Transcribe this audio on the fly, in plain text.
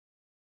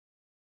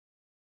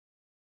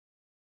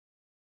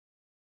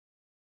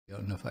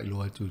Na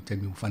whailoa tu te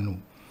miu whanu.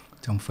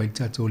 Tam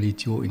whaita tō li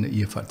tio ina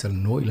ia whaatala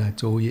no ila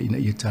tō ia ina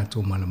ia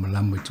tātō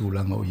malamalama i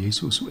tūlanga o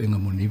Yesu su enga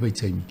mo niwa i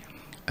taimi.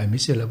 Ai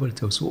mese lawa le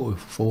tau so o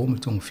whōma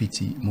tōng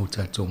whiti mo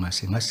tātō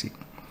ngase ngase.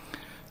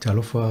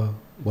 Talofa,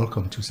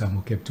 welcome to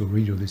Samoa Capital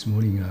Radio this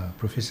morning,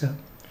 Professor.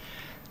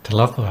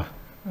 Talofa,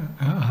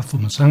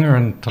 Afamasaga,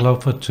 and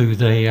talofa to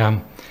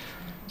the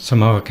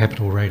Samoa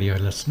Capital Radio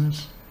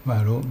listeners.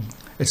 Maro,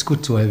 it's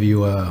good to have you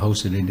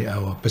hosted in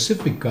our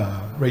Pacific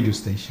radio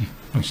station.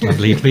 It's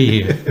lovely to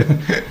be here.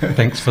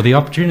 Thanks for the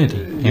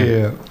opportunity.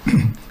 Yeah.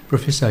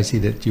 Professor, I see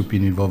that you've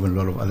been involved in a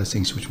lot of other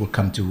things which we'll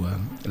come to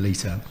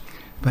later.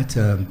 But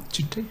to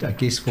take, I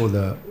guess, for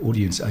the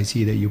audience, I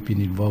see that you've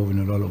been involved in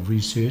a lot of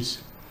research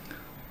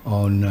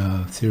on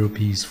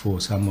therapies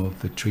for some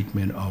of the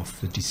treatment of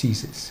the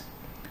diseases.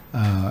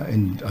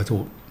 And I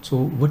thought, so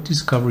what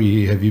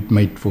discovery have you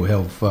made for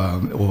health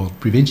or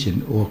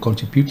prevention or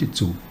contributed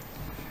to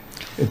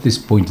at this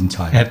point in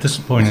time? At this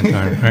point in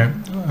time, right?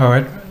 All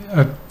right.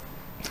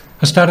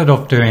 I started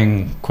off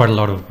doing quite a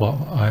lot of what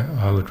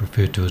I would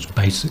refer to as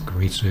basic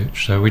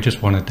research. So we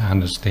just wanted to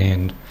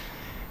understand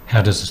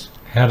how does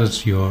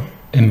your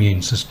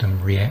immune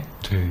system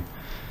react to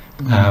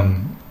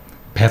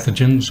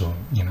pathogens or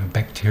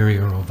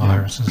bacteria or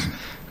viruses.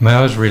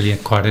 I was really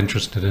quite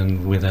interested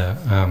in whether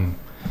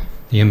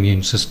the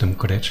immune system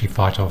could actually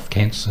fight off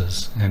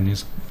cancers, and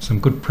there's some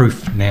good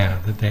proof now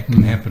that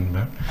can happen.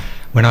 But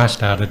when I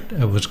started,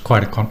 it was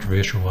quite a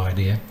controversial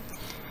idea.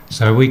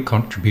 So we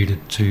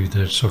contributed to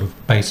the sort of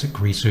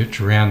basic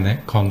research around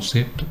that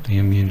concept that the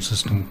immune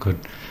system could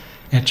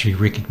actually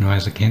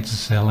recognise a cancer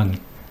cell and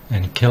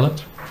kill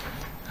it.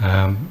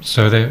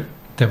 So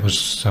that was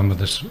some of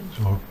the sort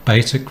of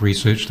basic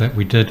research that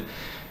we did,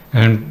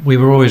 and we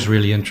were always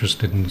really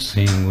interested in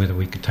seeing whether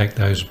we could take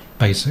those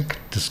basic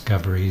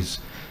discoveries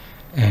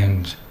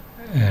and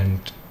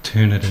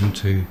turn it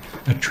into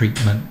a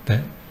treatment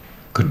that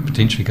could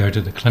potentially go to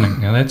the clinic.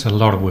 Now that's a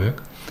lot of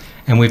work,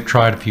 and we've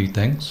tried a few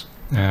things.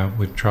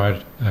 We've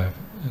tried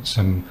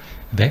some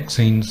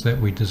vaccines that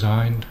we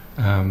designed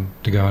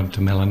to go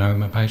into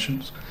melanoma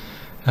patients.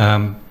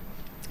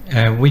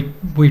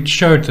 We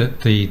showed that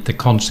the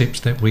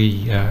concepts that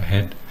we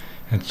had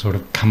sort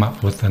of come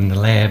up with in the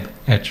lab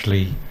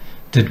actually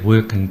did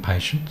work in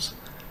patients.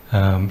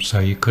 So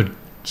you could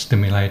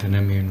stimulate an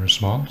immune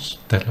response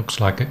that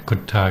looks like it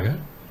could target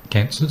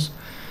cancers.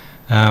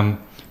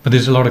 But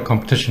there's a lot of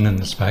competition in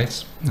the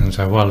space, and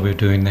so while we were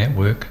doing that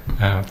work,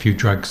 a few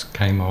drugs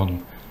came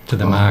on to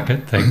the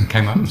market. They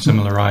came up with a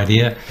similar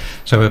idea,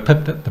 so we're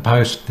pipped at the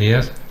post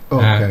there.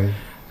 Okay.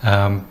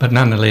 But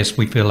nonetheless,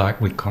 we feel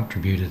like we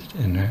contributed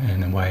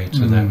in a way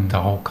to the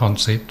whole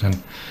concept,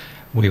 and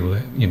we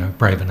were,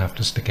 brave enough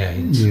to stick our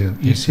heads. Yeah,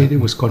 you said it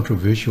was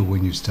controversial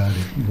when you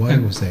started. Why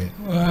was that?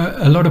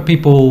 A lot of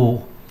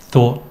people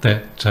thought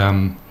that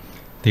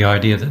the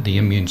idea that the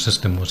immune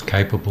system was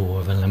capable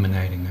of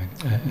eliminating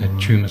a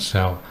tumour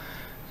cell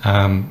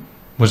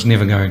was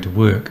never going to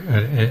work.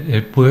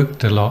 It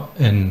worked a lot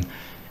in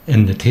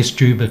the test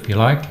tube, if you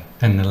like,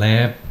 in the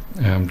lab,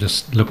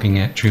 just looking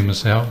at tumour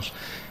cells,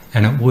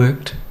 and it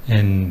worked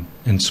in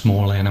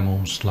small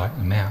animals like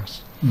the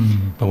mouse.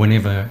 But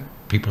whenever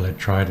people had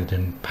tried it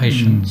in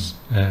patients,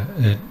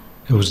 it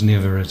was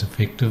never as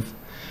effective,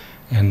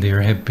 and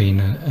there have been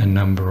a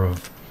number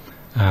of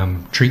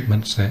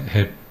treatments that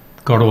had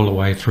got all the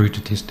way through to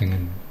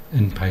testing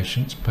in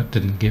patients but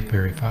didn't get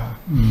very far.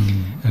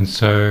 And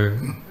so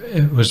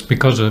it was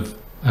because of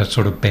a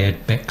sort of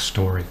bad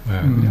backstory,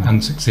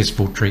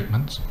 unsuccessful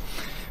treatments.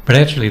 But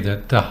actually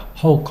the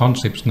whole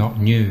concept's not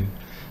new.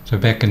 So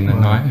back in the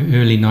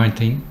early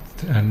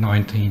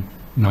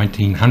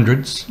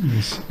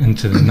 1900s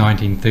into the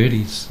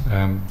 1930s,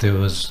 there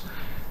was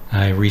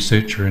a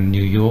researcher in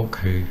New York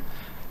who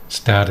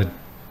started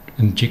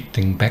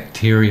injecting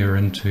bacteria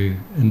into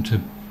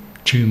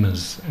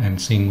tumours and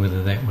seeing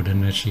whether that would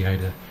initiate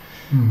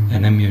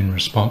an immune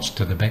response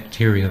to the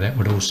bacteria that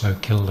would also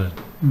kill the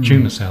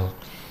tumour cell.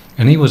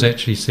 And he was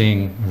actually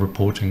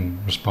reporting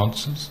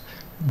responses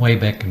way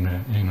back in the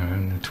 20s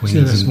and 30s.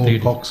 The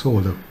smallpox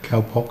or the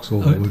cowpox,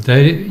 or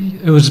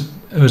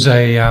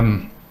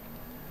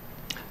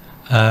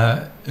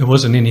it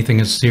wasn't anything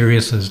as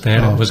serious as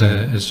that. It was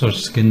a sort of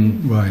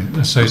skin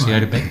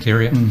associated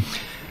bacteria,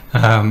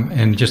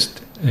 and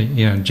just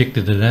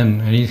injected it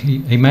in. And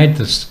he made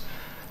this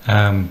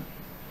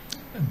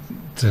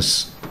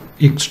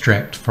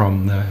extract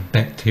from the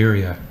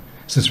bacteria.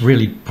 It's this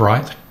really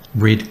bright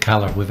red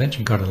colour. We've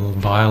actually got a little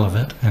vial of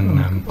it, and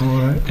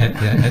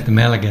at the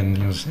Malaghan,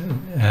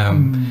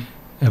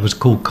 it was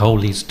called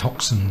Coley's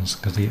toxins,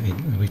 because it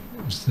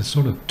was the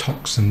sort of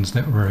toxins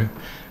that were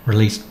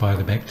released by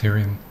the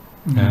bacterium,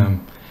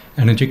 and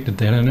injected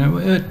that, and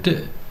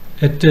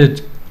it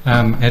did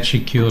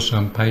actually cure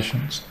some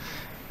patients,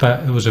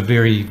 but it was a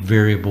very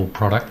variable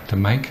product to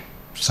make.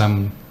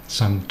 Some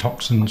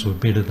toxins were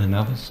better than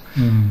others,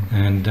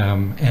 and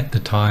at the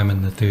time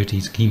in the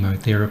 30s,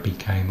 chemotherapy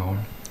came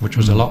on, which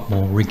was a lot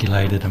more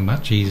regulated and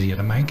much easier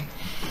to make.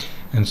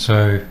 And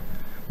so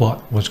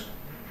what was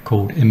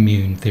called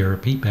immune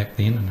therapy back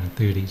then in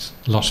the 30s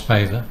lost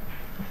favour,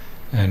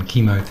 and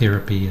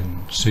chemotherapy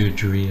and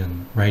surgery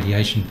and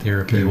radiation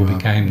therapy all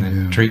became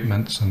the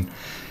treatments, and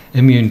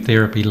immune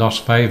therapy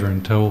lost favour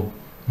until,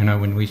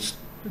 when we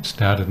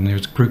started, and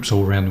there's groups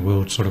all around the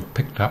world sort of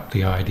picked up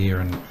the idea,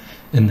 and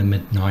in the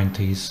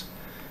mid-90s,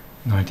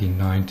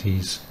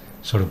 1990s,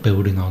 sort of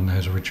building on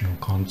those original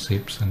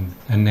concepts,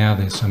 and now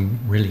there's some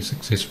really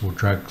successful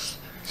drugs.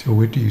 So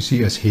where do you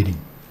see us heading?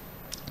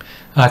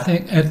 I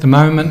think at the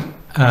moment,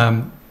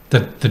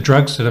 the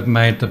drugs that have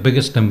made the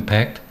biggest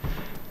impact,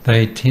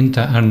 they tend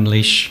to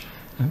unleash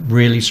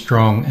really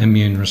strong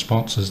immune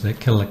responses that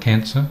kill the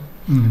cancer,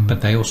 but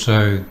they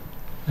also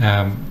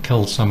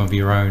kill some of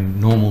your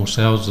own normal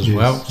cells as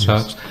well.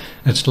 So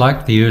it's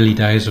like the early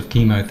days of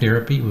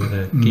chemotherapy, where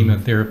the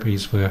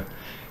chemotherapies were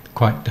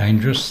quite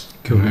dangerous.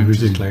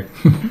 Just like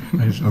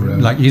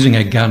using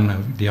a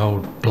gun, the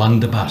old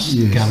blunderbuss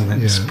gun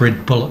that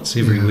spread bullets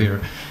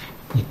everywhere.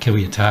 You kill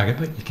your target,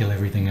 but you kill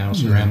everything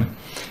else around it.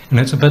 And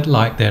it's a bit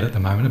like that at the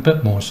moment, a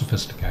bit more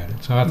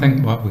sophisticated. So I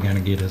think what we're going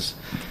to get is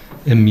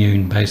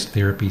immune-based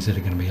therapies that are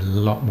going to be a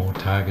lot more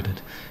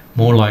targeted,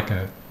 more like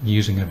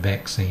using a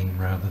vaccine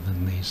rather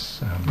than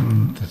these.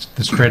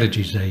 The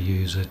strategies they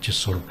use are just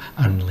sort of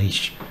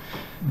unleash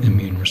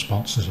immune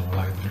responses all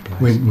over the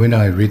place. When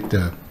I read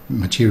the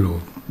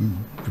material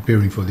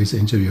preparing for this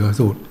interview, I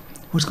thought,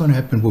 what's going to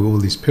happen with all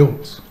these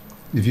pills?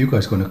 If you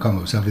guys are going to come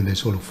up with something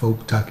that's sort of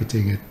folk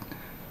targeting it,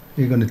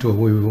 you're going to do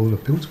away with all the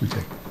pills we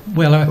take.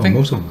 Well, I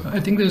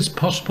think there's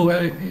possible.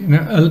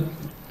 There's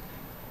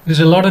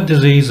a lot of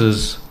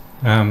diseases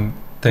that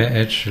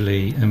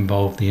actually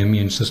involve the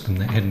immune system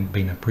that hadn't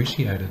been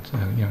appreciated.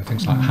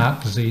 Things like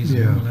heart disease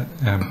and all that,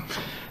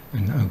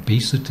 and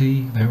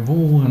obesity. They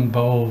all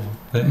involve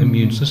the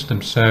immune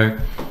system. So,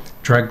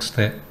 drugs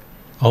that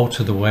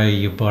alter the way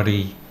your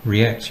body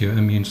reacts, your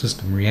immune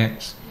system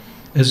reacts,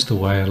 is the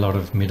way a lot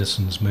of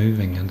medicine's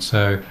moving. And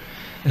so,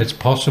 it's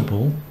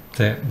possible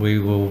that we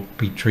will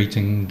be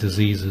treating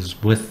diseases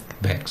with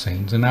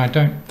vaccines, and I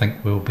don't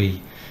think we'll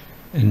be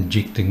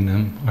injecting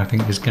them. I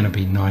think there's going to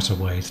be nicer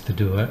ways to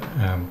do it.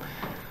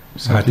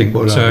 I think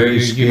so.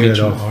 You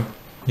mentioned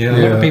a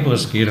lot of people are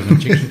scared of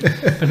injections,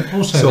 but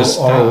also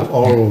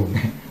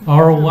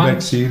oral one.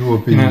 Vaccine will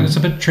be. It's a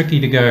bit tricky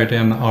to go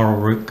down the oral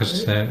route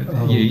because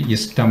your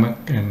stomach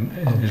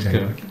is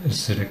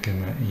acidic,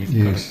 and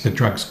the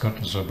drug's got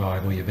to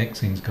survive, or your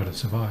vaccine's got to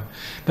survive.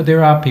 But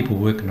there are people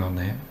working on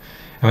that.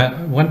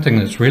 One thing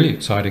that's really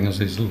exciting is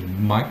these little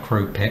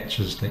micro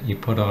patches that you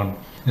put on.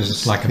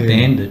 It's like a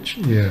bandage,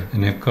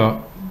 and they've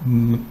got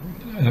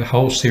a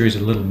whole series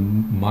of little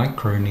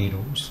micro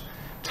needles,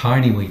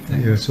 tiny wee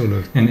things,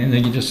 and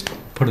then you just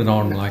put it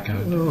on like a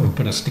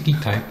bit of sticky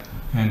tape,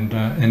 and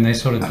they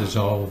sort of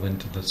dissolve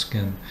into the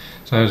skin.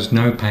 So there's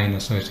no pain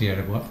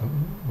associated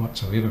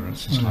whatsoever.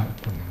 It's just like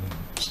putting a little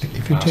sticky.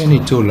 If you turn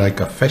it to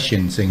like a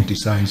fashion thing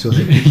design so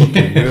that people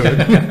can wear it,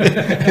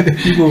 and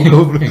people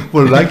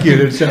will like it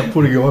and start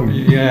putting it on.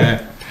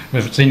 Yeah.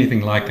 If it's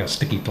anything like a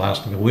sticky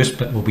plaster, the worst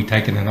bit will be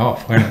taking it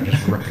off. We're not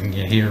just ripping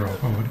your hair off.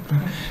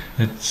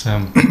 It's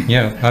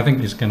I think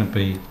there's going to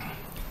be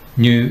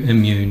new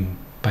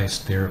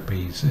immune-based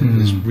therapies.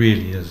 It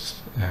really is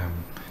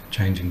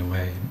changing the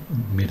way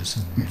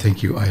medicine.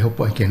 Thank you. I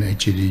hope I can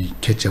actually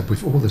catch up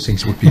with all the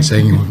things we've been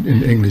saying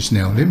in English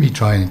now. Let me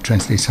try and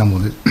translate some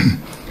of it.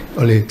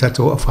 Ole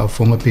tato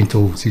Afamasaga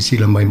pinto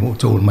sisila mai mo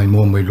to mai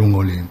mo mai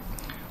lungo le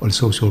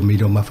social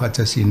media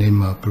mafata si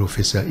name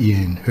Professor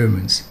Ian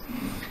Hermans.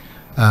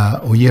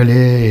 O ia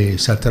le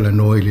satala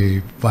no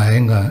le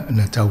vaenga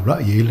na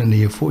taula i le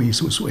ne fo i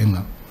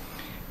suenga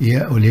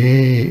ia o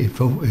le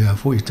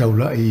fo I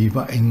taula I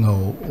vaenga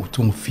o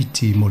tong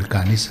fiti mo le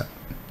kanisa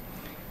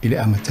ile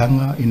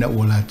amatanga ina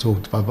ola to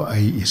papa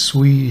ai I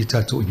sui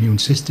tato immune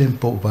system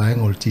po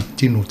vaenga o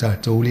tino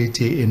tato le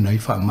te nai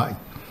fa mai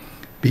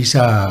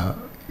bisa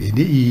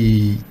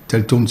I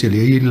talton se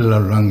le la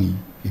rangi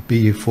I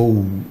pe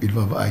fo I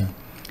va ai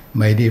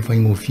mai de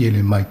faingo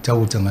fiele mai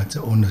tau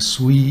tangata ona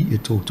sui e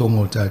to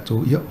tongo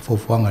tato ia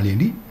fofuanga le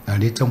ni a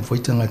le tam foi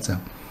tangata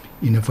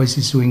ina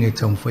faisi suinga e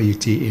tam foi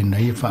te e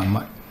nai fa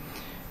mai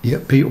ia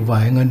pe o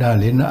vaenga na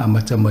le na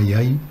amata mai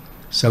ai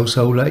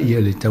saula ia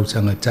le tau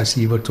tangata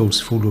si va to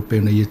sfulu pe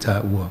na ia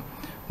ta ua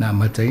na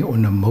amata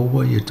ona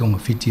maua ia tonga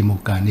fiti mo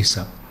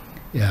kanisa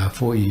ia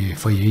foi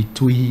fai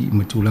tui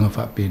matulanga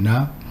fa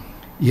pena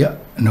ia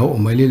no o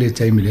mai le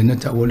tai milena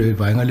ta o le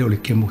vaenga le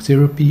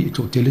chemotherapy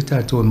to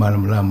teleta to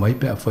malamala mai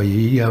pe fa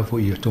ia fo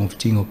ia tong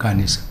tingo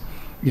kanisa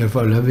ia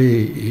fa lave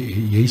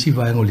ia si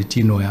vaenga le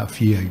tino ya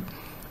fia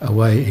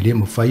awai ele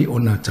mo fai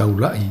ona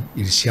taulai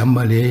il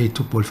siama le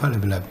tu pol fa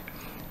lave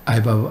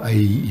ai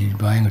ai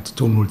vaenga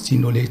to no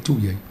tino le tu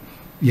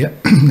ia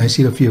ai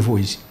si la fia fo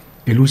isi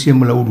e lucia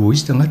mo la u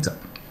istangata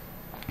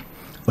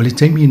o le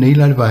tai mi nei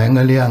la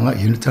vaenga le anga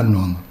i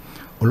tanonga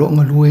o lo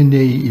nga lue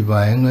nei I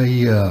vaenga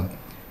ia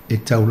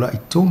e taula I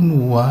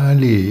tonu wa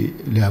le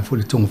afo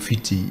le tong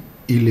fiti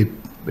I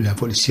le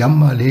afo le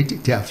siama le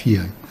te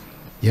afia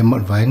ia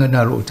mat vaenga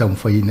na lo tau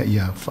fai na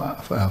ia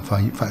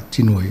fa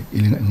tino i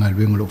ngal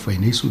wengo lo fai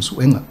nei su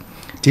enga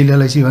te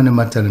la si wana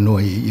mata no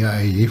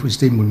ia e fu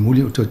ste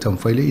muli o tau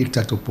fai le i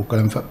tato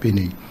pokalam fa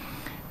peni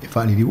e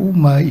fa ni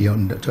mai ia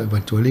on to va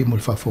to le mo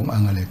fa fong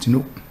angale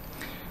tino.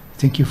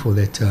 Thank you for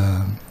that,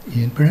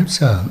 Ian.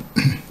 Perhaps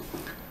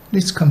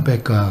let's come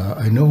back.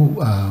 I know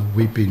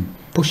we've been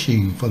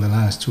pushing for the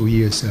last 2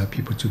 years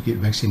people to get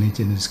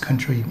vaccinated in this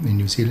country, in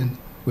New Zealand.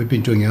 We've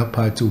been doing our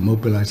part to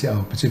mobilize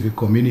our Pacific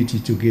community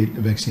to get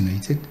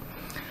vaccinated.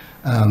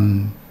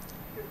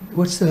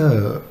 What's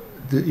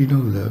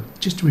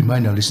just to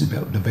remind our listeners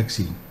about the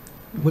vaccine.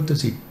 What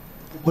is it?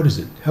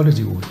 How does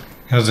it work?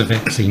 How does the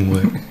vaccine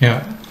work?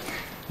 Yeah,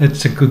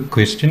 it's a good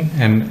question,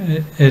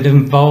 and it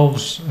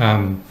involves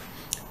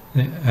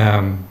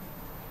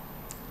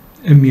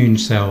immune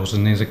cells,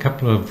 and there's a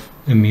couple of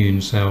immune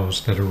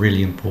cells that are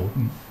really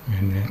important,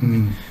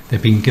 and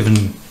they've been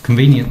given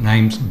convenient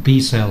names: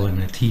 B cell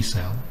and a T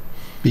cell.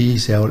 B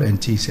cell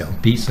and T cell.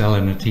 B cell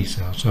and a T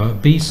cell. So a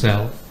B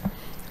cell,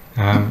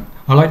 I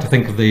like to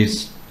think of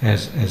these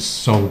as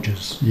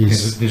soldiers.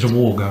 Yes. There's a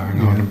war going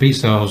on, and B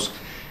cells,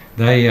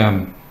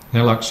 they're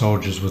like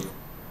soldiers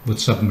with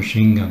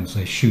submachine guns.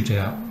 They shoot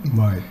out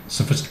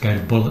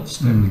sophisticated bullets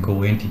that we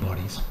call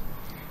antibodies.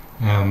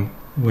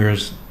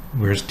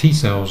 Whereas T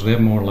cells, they're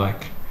more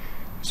like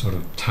sort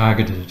of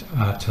targeted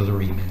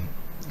artillerymen.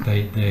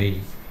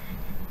 They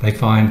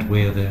find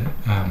where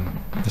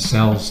the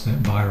cells that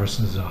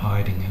viruses are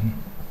hiding in,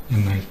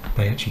 and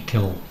they actually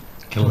kill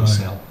the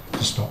cell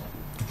to stop.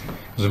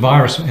 Because the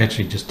virus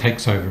actually just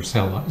takes over a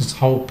cell. Its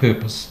whole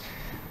purpose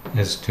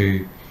is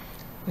to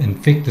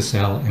infect the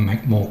cell and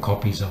make more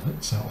copies of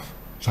itself.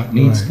 So it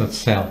needs the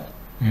cell.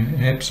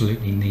 It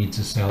absolutely needs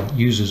a cell. It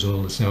uses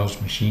all the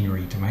cell's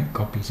machinery to make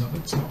copies of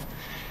itself.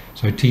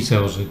 So T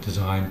cells are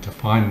designed to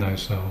find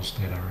those cells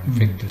that are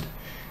infected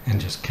and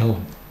just kill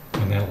them,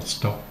 and that'll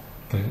stop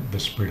the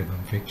spread of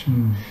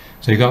infection.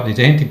 So you've got these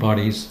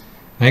antibodies.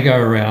 They go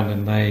around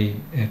and they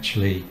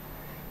actually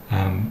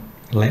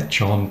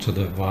latch on to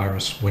the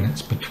virus when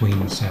it's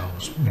between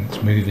cells, when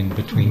it's moving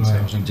between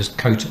cells, and just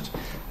coat it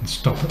and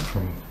stop it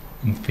from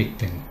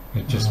infecting.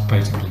 It just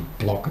basically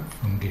block it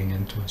from getting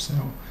into a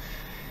cell.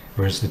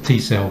 Whereas the T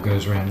cell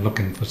goes around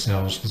looking for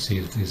cells to see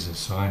if there's a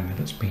sign that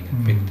it's been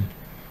infected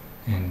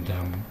and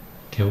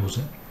kills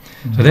it.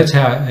 So that's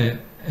how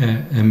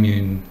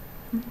immune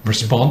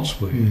response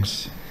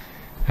works.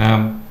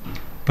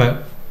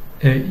 But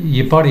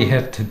your body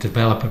had to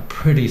develop a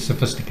pretty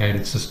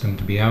sophisticated system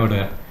to be able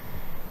to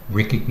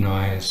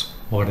recognize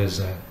what is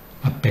a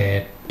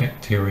bad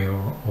bacteria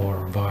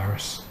or a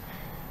virus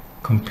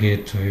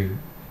compared to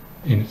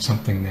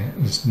something that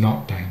is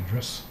not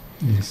dangerous.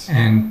 Yes.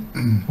 And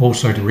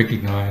also to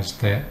recognize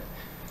that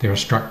there are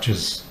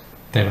structures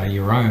that are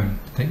your own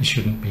that you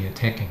shouldn't be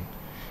attacking.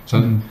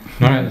 So,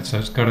 so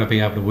it's got to be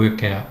able to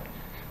work out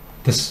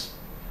this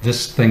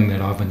thing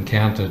that I've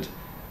encountered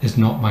is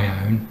not my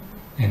own,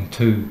 and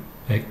two,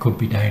 it could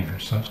be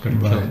dangerous, so it's got to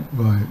kill it.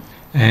 Right.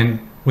 And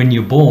when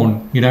you're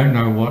born, you don't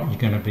know what you're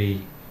going to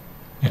be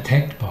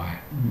attacked by.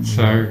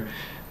 So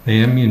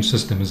the immune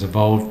system has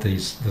evolved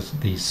these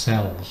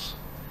cells.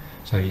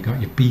 So you've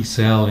got your B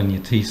cell and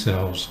your T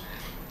cells,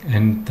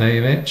 and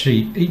they've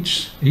actually,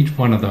 each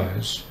one of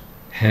those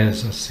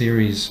has a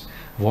series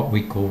of what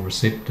we call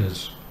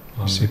receptors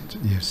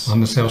on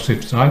the cell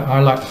surface. I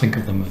like to think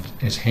of them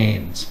as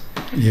hands.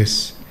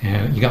 Yes.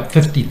 You got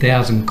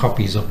 50,000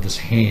 copies of this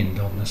hand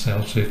on the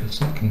cell surface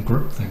that can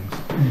grip things.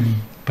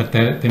 But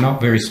they're not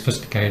very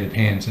sophisticated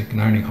hands. They can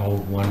only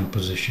hold one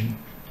position,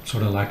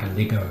 sort of like a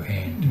Lego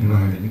hand.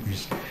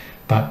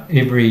 But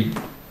every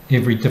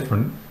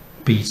different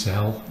B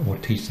cell or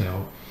T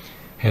cell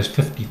has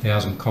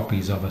 50,000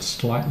 copies of a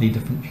slightly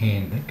different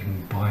hand that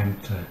can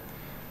bind to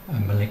a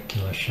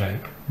molecular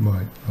shape.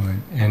 Right.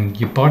 And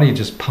your body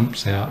just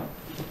pumps out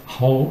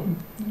whole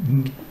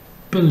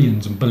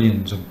billions and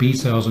billions of B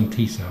cells and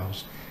T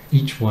cells,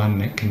 each one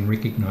that can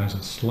recognize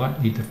a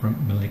slightly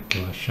different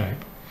molecular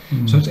shape.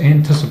 So it's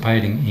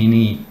anticipating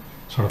any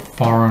sort of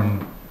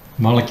foreign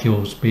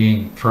molecules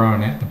being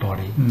thrown at the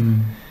body.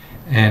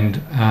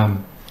 And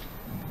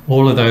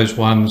all of those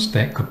ones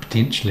that could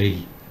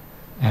potentially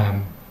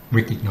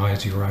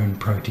recognize your own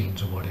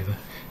proteins or whatever,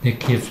 they're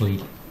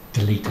carefully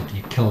deleted.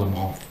 You kill them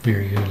off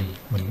very early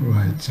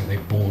so they're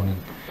born,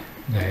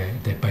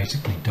 and they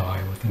basically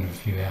die within a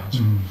few hours.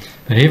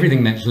 But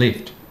everything that's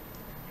left,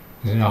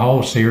 there's a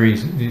whole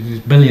series, there's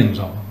billions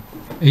of them,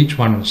 each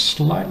one with a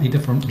slightly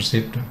different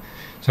receptor.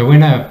 So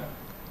when a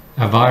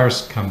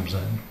virus comes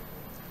in,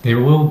 there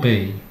will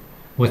be,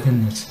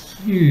 within this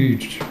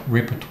huge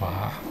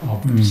repertoire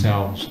of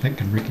cells that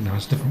can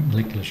recognize different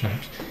molecular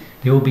shapes,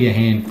 there will be a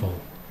handful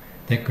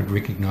that could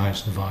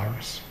recognize the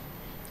virus.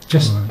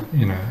 Just,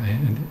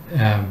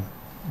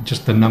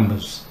 just the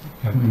numbers.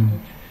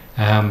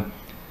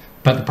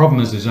 But the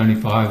problem is there's only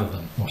 5 of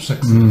them, or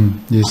 6 of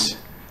them. Yes.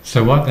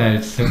 So what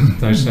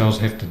those cells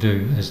have to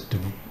do is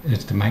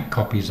to make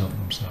copies of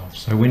themselves.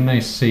 So when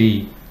they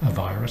see a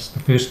virus,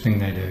 the first thing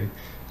they do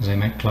is they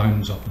make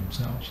clones of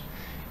themselves,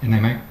 and they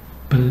make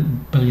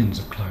billions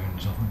of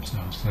clones of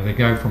themselves. So they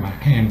go from a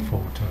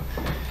handful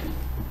to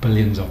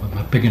billions of them,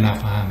 a big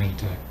enough army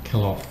to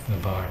kill off the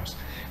virus.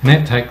 And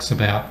that takes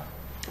about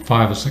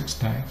 5 or 6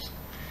 days.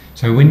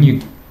 So when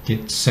you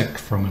get sick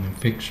from an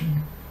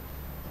infection,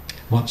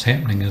 what's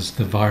happening is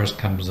the virus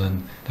comes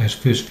in, those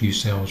first few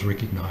cells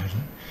recognise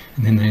it,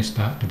 and then they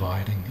start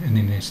dividing, and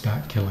then they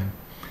start killing.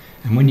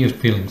 And when you're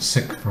feeling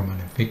sick from an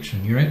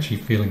infection, you're actually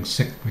feeling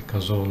sick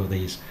because all of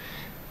these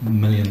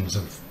millions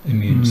of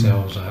immune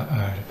cells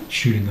are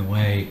shooting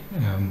away,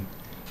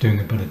 doing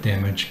a bit of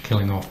damage,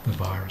 killing off the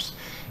virus.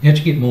 You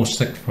actually get more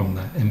sick from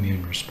the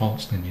immune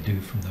response than you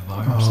do from the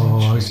virus.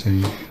 Oh, I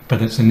see.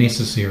 But it's a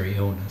necessary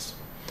illness.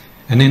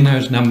 And then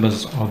those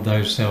numbers of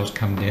those cells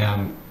come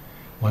down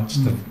once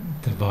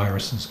the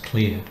virus is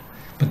cleared.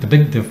 But the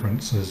big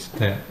difference is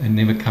that it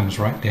never comes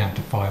right down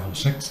to 5 or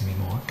 6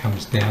 anymore. It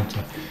comes down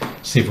to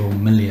several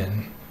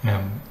million.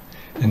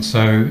 And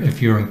so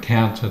if you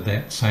encounter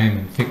that same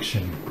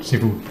infection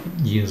several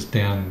years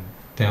down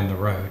the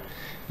road,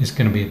 there's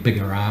going to be a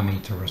bigger army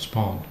to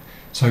respond.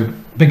 So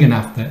big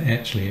enough that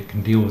actually it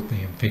can deal with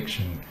the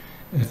infection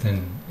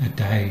within a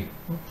day,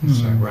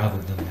 so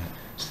rather than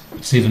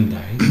 7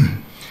 days,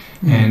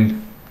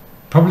 and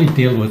probably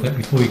deal with it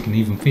before you can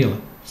even feel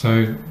it.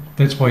 So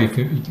that's why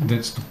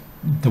that's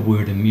the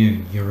word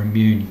immune. You're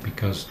immune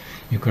because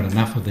you've got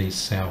enough of these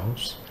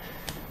cells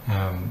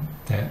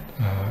that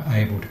are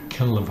able to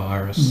kill the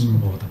virus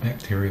or the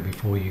bacteria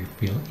before you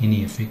feel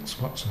any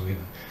effects whatsoever.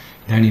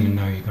 You don't even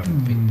know you got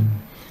infected.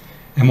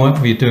 And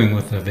what we're doing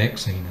with the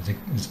vaccine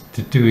is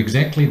to do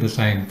exactly the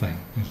same thing,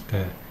 is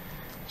to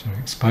sort of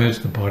expose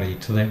the body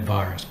to that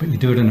virus, but you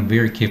do it in a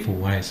very careful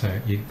way, so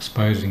you're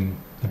exposing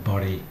the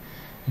body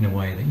in a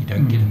way that you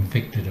don't get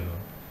infected or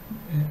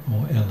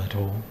ill at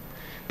all,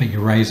 but you're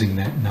raising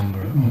that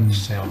number of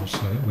cells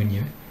so that when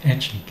you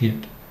actually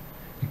get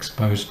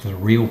exposed to the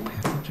real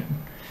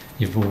pathogen,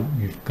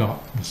 you've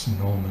got this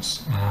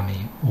enormous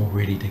army all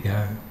ready to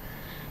go.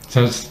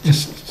 So it's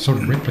just sort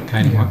of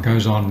replicating what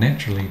goes on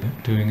naturally,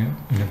 but doing it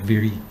in a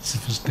very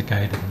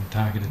sophisticated and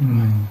targeted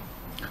way.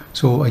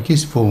 So I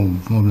guess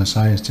from the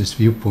scientist's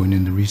viewpoint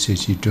and the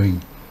research you're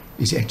doing,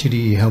 it's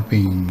actually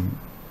helping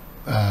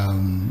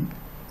add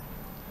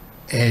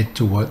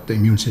to what the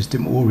immune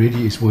system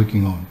already is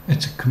working on.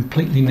 It's a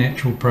completely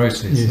natural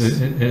process. Yes.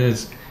 It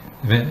is,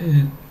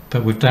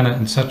 but we've done it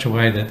in such a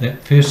way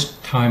that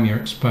first time you're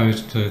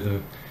exposed to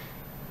the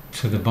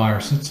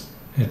virus,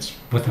 it's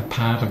with a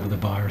part of the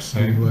virus, so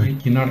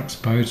you're not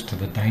exposed to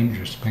the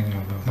dangerous thing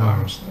of the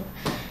virus.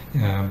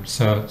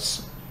 So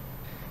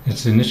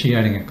it's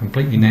initiating a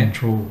completely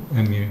natural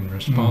immune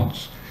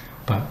response,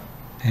 but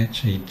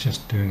actually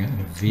just doing it in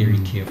a very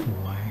careful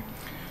way.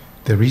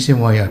 The reason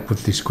why I put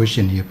this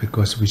question here,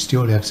 because we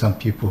still have some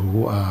people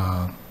who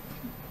are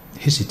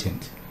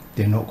hesitant.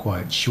 They're not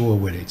quite sure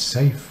whether it's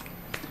safe.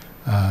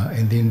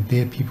 And then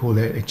there are people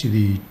that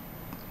actually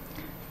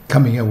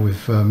coming up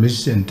with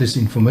mis and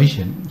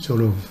disinformation,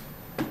 sort of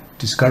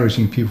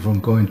discouraging people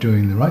from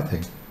doing the right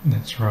thing.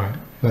 That's right.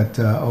 But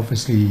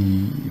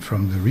obviously,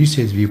 from the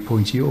research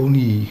viewpoint, you're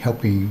only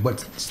helping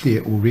what's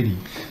there already.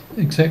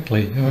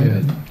 Exactly.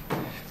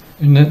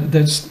 And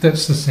that's the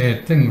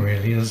sad thing,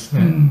 really, is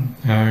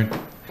that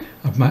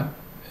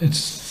it's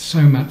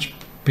so much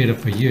better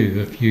for you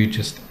if you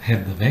just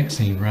have the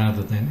vaccine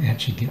rather than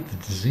actually get the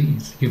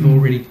disease. You've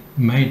already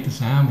made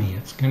this army.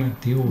 It's going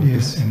to deal with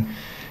it, and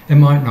it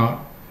might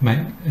not make,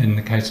 in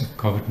the case of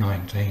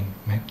COVID-19,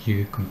 make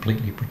you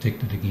completely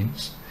protected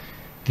against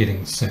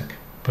getting sick,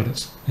 but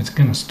it's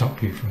going to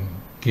stop you from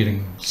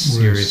getting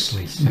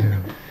seriously sick.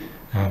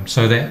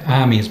 So that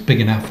army is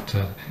big enough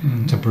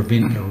to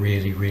prevent the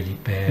really, really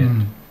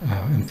bad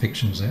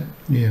infections that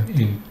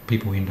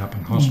people end up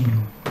in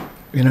hospital.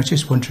 And I was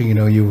just wondering,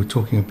 you were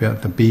talking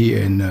about the B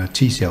and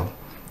T cell.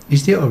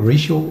 Is there a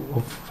ratio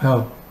of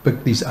how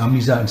big these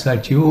armies are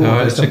inside you?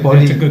 No, that's a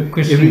good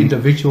question. Every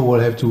individual will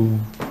have to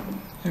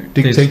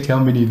dictate how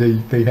many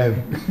they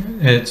have.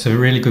 It's a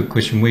really good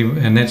question.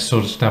 And that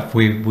sort of stuff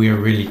we are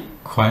really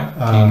quite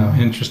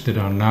interested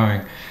on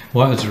knowing.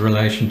 What is the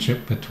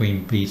relationship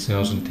between B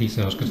cells and T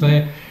cells? Because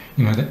they're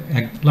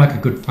like a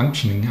good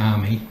functioning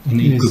army. You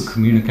need good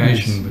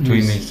communication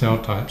between these cell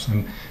types,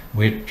 and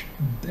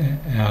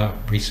our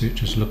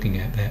research is looking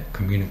at that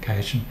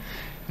communication.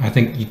 I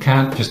think you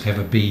can't just have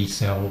a B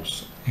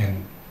cells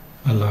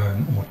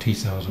alone or T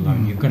cells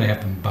alone. You've got to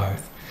have them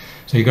both.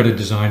 So you've got to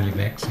design your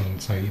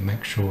vaccine so you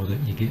make sure that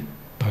you get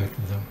both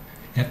of them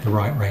at the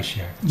right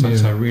ratio. So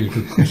it's a really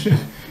good question.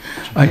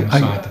 I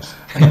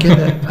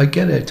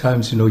get at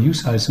times, you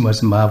scientists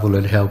must marvel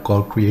at how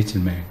God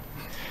created man.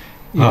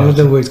 In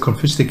other words,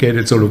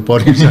 sophisticated sort of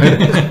body.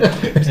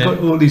 It's got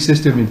all these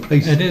systems in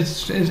place. It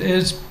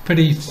is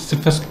pretty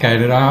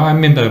sophisticated. I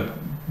remember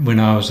when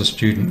I was a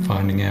student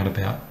finding out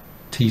about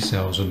T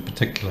cells in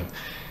particular.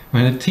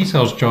 I mean, the T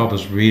cell's job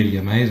is really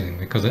amazing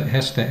because it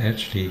has to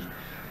actually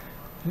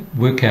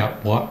work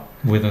out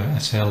whether a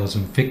cell is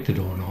infected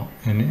or not,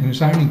 and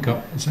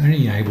it's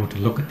only able to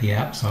look at the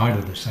outside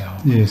of the cell.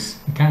 Yes,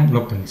 it can't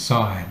look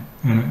inside.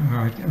 And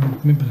I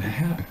remember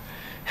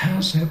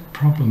how's that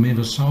problem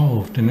ever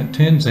solved? And it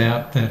turns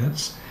out that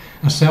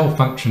a cell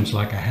functions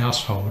like a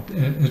household.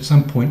 At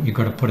some point, you've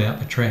got to put out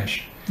the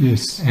trash.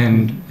 Yes.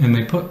 And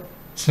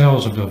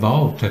cells have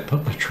evolved to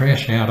put the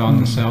trash out on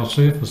the cell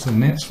surface,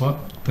 and that's what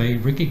they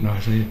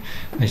recognise.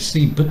 They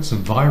see bits of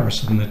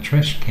virus in the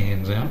trash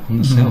cans out on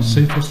the cell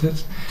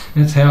surface.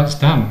 That's how it's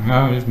done.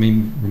 I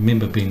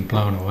remember being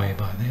blown away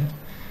by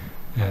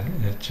that.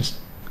 It's just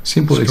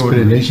simple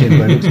explanation,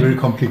 but it's very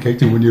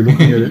complicated when you're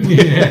looking at it.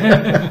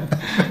 Yeah.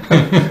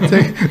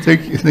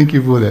 Thank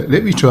you for that.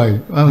 Let me try.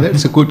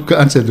 That's a good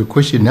answer to the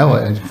question. Now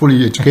I'm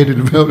fully educated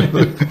about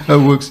how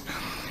it works.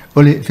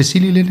 Ole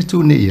fasili le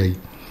tu ne ai.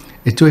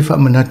 E toi fa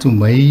manatu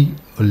mai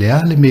o le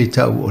ale me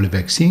tau o le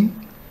vaccine.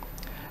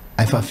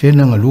 Ai fa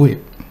fena ngalue.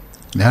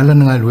 Le ala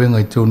ngalue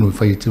ngai tonu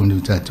fai tonu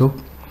tato.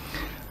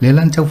 Le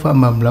lan tau fa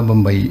mamlama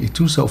mai e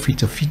tu sa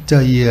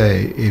fita ia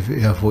e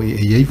fo e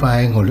ia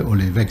fa o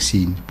le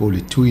vaccine po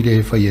le tui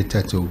le fai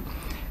tato.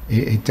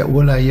 E ta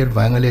ola ia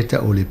vanga le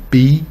ta o le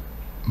B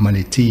ma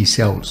le T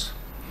cells.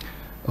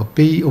 O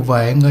pei o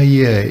vaenga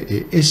ia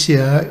e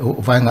esia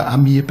o vaenga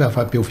ami e pa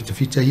fa pe o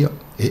fita ia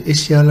e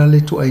esia la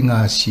le to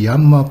ainga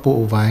siama po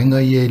o vaenga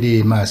ia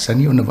le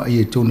masani ona vai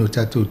e tono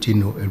tato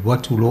tino e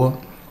watu loa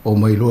o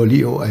mai loa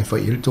li o ai fa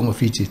il tonga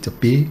fiti te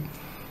pe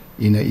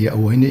ina ia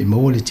o ine e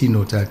mo le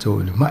tino tato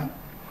le mai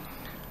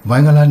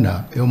vaenga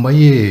la e o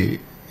mai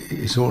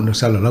e so no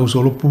sala lau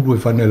solo pu e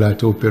fa la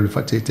to pe le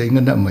fa te inga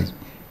na mai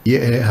ia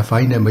e ha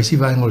faina mai si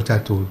vaenga o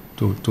tato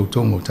to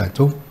tongo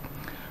tato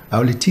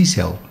au le T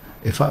cell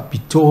e fa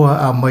pitoa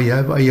a mai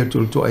ai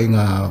to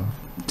ainga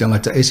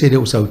tangata ese de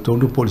usau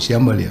tonu polisia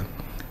malia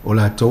o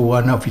la to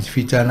ana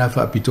fita na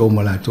fa pito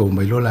ma la to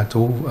mai lo la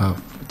to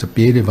te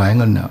pere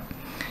vaenga na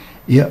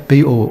ia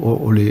pe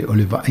o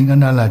le vaenga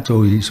na la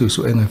to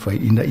so enga fai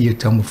ina ia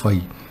tamu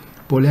fai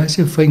pole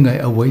ase fai ngai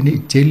a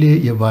waine tele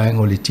ia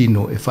vaenga o le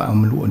tino e fa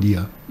amlu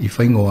ondia I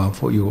fai ngoa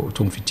fo yo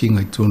tong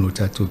fitinga tono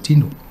tato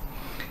tino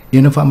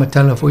ia na fa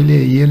matala foi le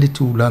ia le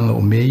tulanga o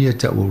meia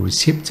ta o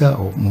receptor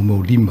o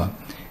mo lima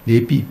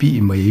le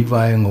pi mai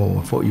vai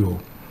ngo fo yo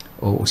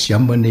o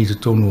siamba nei to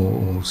tono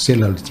o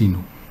sela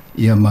latino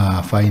ia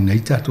ma fai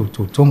nei tato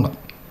to tonga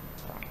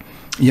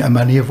ia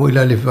mania foi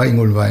la le vai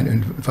ngo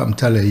vai fa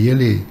matala ia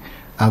le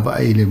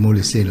ava ile mo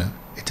le sela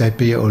e tai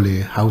pe o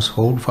le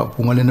household fa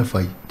punga le na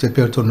fai te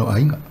pe tono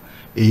ainga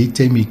e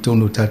te mi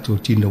tono tato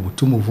tino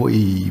tumu fo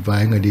I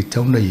vai nga de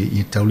tona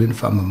I taulen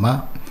fa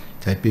mama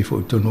tai pe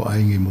fo tono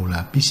ainga mo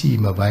la pisi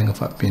ma vai nga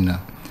fa pena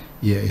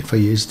ia e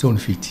fai es ton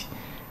fiti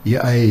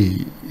ia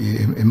ai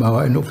e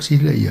mawa no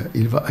fasile ia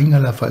il va ainga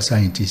la fa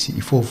scientist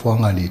I fo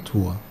nga le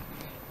tua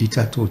I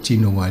tato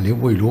tino wa le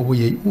voi lo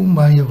voi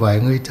uma ia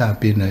vai nga ta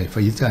pena e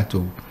fai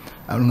tato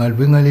al ngal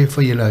venga le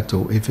fai la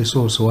to e fe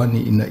so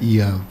ani ina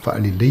ia fa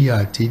le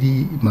ia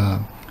tidi ma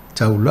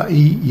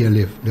taulai ia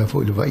le fo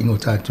le va ingo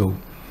tato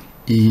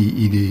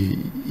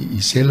I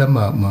sela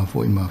ma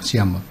fo ma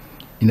siama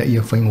ina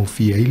ia fai ngo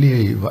fia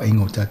ile va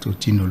ingo tato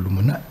tino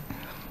lumana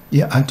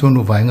ia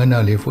antono vaenga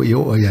na le fo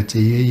io ia te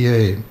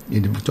ia I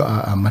to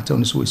a mata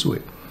no so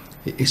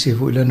e se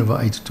fo ile no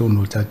va I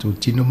tono tato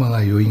tino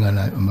manga yo inga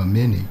na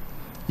mamene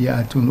ia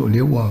antono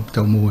le wa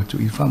ta mo to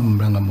I fam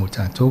ranga mo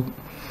tato.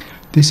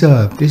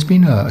 There's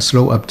been a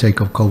slow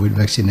uptake of COVID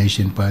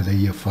vaccination by the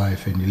year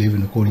 5 and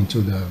 11 according to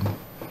the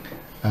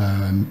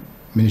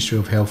Ministry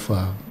of Health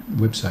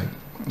website.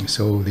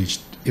 So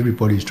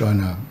everybody's trying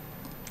to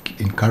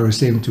encourage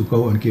them to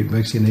go and get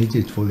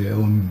vaccinated for their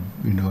own,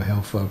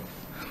 health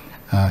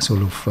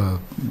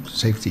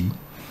safety.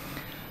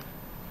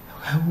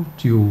 How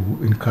would you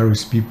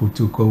encourage people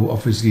to go?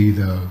 Obviously,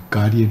 the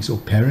guardians or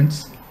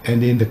parents,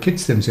 and then the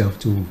kids themselves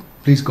to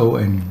please go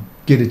and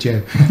get a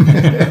jab.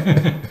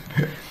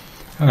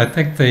 I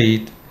think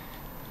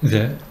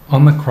the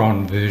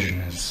Omicron version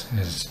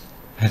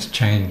has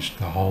changed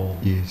the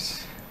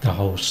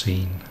whole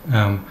scene,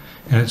 and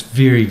it's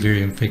very,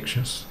 very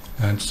infectious,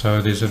 and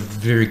so there's a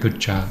very good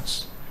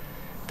chance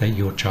that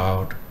your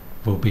child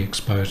will be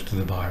exposed to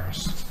the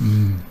virus.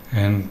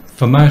 And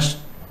for most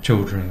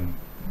children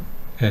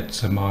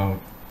it's a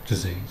mild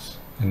disease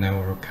and they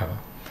will recover,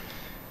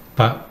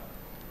 but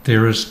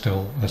there is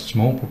still a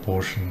small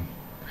proportion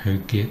who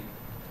get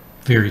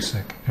very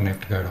sick and have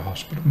to go to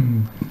hospital.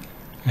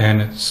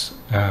 And it's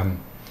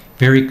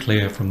very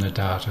clear from the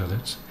data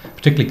that's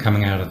particularly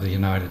coming out of the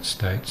United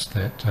States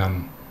that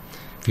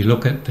if you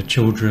look at the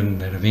children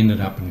that have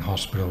ended up in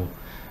hospital,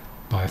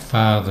 by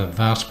far the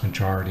vast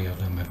majority of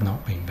them have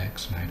not been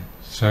vaccinated.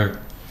 So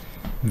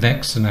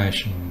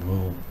vaccination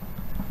will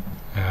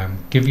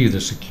give you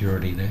the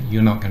security that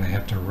you're not going to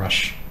have to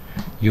rush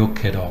your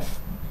kid off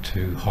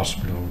to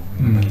hospital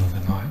in the middle of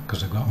the night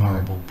because they've got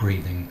horrible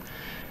breathing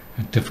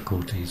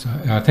difficulties.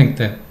 I think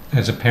that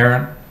as a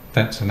parent,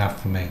 that's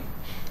enough for me.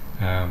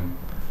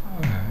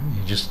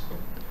 It'd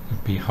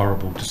be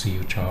horrible to see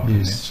your child in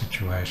that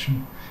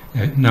situation,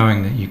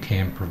 knowing that you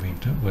can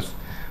prevent it with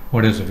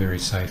what is a very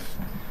safe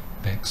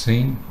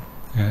vaccine.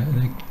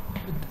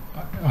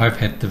 I've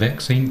had the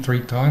vaccine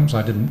 3 times.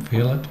 I didn't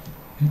feel it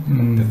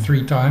the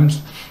 3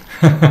 times,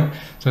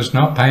 so it's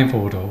not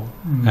painful at all.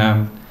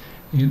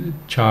 the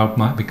child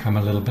might become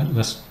a little bit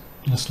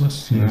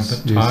listless, a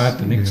bit tired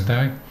the next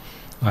day.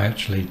 I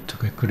actually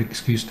took a good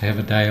excuse to have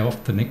a day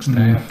off the next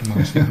day after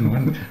my second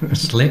one. I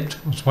slept.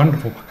 It was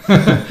wonderful.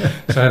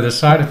 So the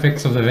side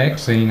effects of the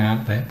vaccine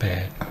aren't that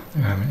bad.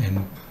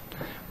 And,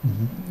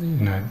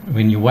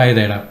 when you weigh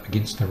that up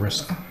against the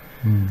risk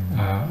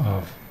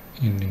of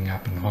ending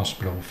up in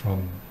hospital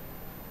from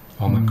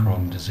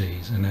Omicron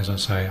disease, and as I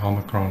say,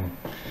 Omicron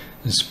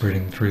is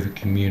spreading through the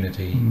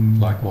community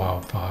like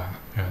wildfire.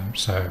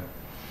 So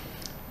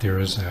there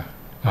is a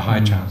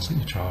high chance that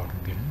your child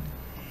will get it.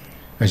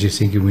 I was just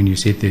thinking when you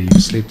said that you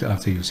slept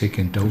after your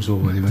second dose or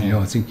whatever, I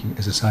was thinking,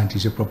 as a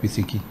scientist, you're probably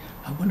thinking,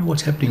 I wonder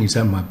what's happening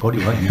inside my body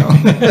right now.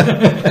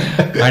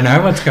 I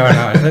know what's going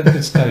on.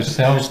 It's those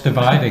cells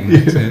dividing,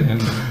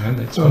 and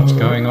that's what's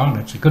going on.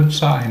 It's a good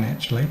sign,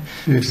 actually.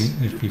 Yes.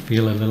 If you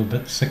feel a little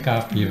bit sick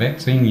after your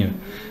vaccine, your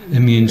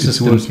immune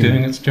system's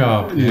doing its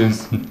job.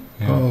 Yes.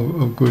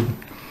 Oh, good.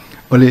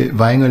 Ole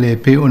vainga le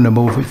pe ona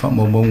mo fa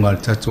mo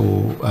ngal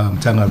tato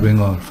tanga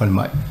renga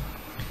falmai.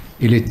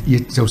 Ele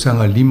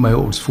tausanga lima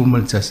o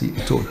fulmal tasi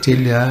to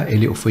telia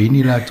ele o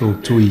faini la to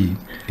tui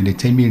ele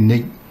taimi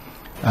nei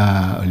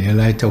ole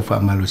la tau fa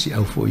malosi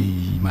au fo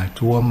I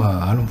matua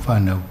ma alum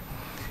fana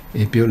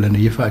e pe la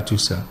nei fa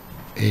tusa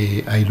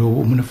e ai lo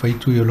o mona fai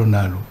tu yo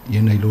nalo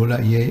ye nei lo la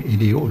ye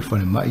ele o fa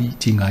mai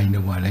tinga ina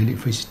wala ele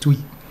fa si tui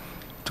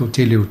to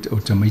tele o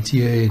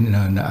tamaiti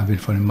na avel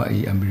fa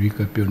mai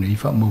America pe nei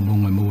fa mo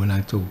mo la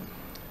to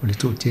ole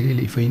to tele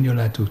le faini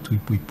la to tui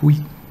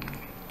pui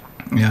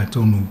ya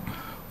tonu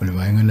o le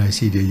vaenga na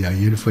si de ya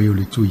ye fa yo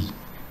le tui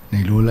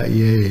nei lola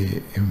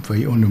ye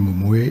fai ona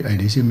moe ai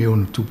dese me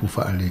ona tupu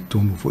fa le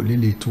tonu fo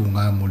le tu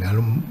nga mo le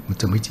alo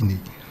matamiti ni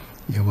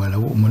ya wala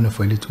o mona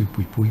fa le tui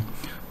pui.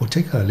 We'll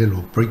take a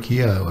little break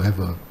here. I'll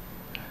have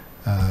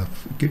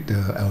get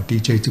our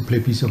DJ to play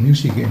a piece of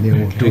music and then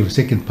we'll do the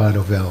second part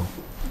of our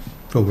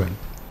program.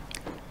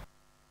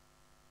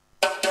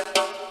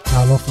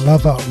 Alofa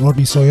lava,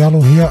 Rodney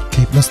Soyalo here.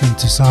 Keep listening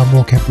to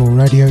Samoa Capital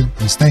Radio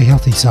and stay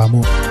healthy,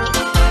 Samoa.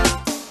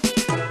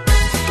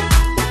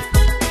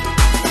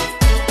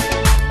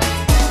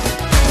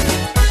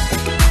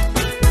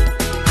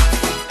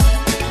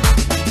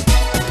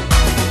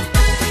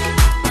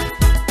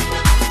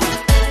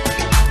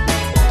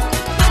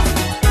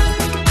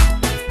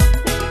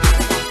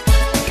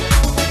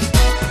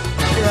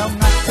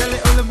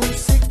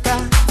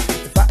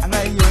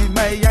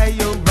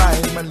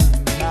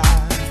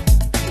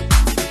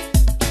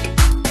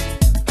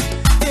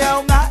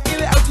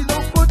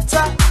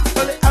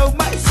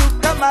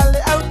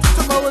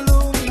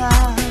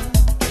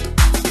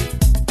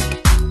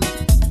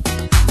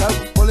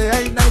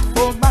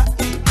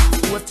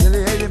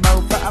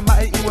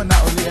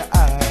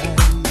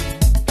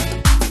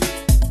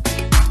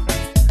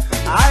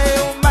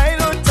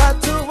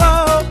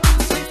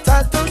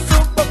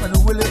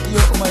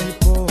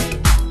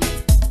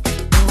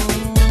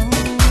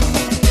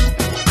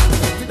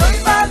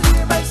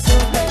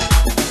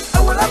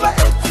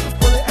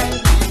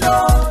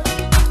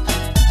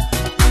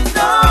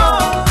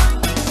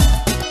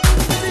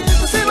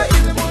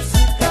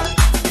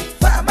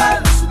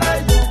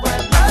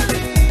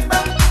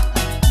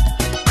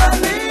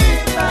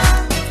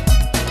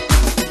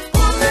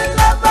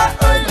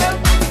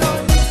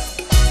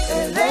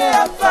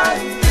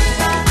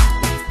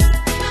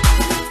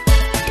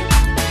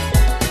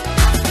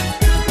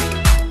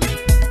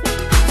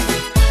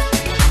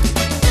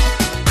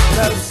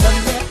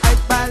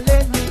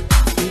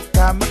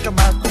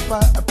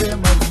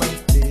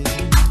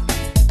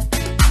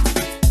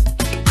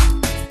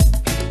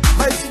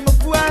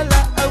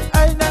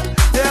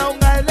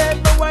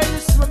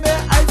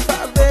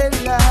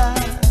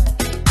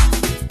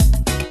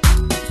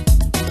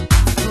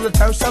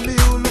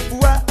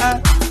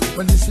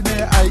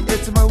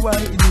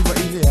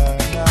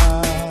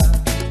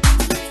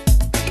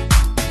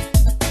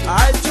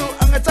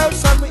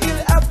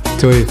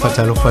 Toi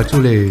fatalo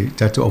fatule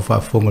tatu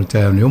ofa fongal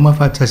tau ne oma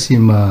fatasi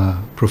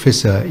ma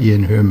Professor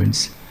Ian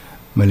Hermans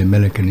ma le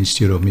Malaghan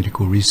Institute of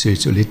Medical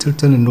Research o le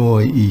taltana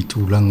noa I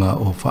tūlanga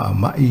o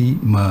whaamai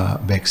ma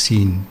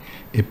vaccine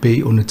e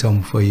pei ona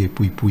tamu whai e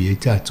pui e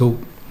tātou.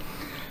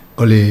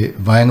 O le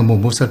vaenga mo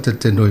mosa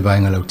tatano I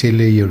vaenga lau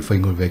tele I o le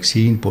whaingo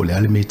vaccine po le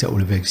alemeta o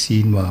le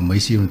vaccine ma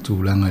maisi ona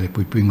tūlanga le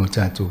pui ngā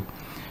tātou.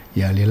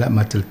 Ia le la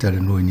mataltana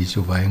noa nisi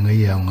o vaenga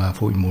I au ngā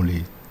fo I mo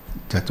le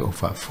tatu o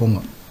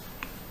whaafonga.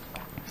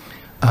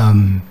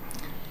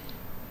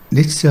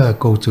 Let's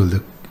go to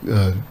the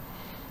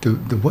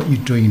what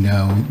you're doing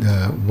now.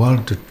 While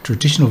the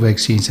traditional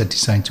vaccines are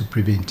designed to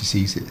prevent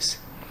diseases,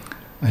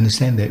 I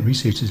understand that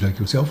researchers like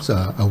yourselves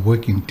are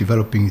working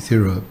developing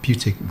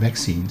therapeutic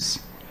vaccines.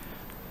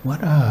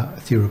 What are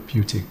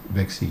therapeutic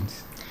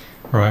vaccines?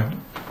 Right.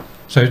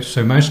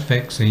 So most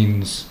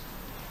vaccines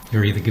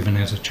you're either given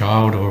as a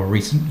child or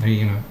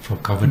recently, for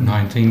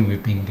COVID-19,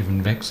 we've been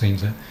given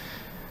vaccines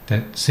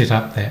that set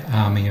up that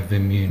army of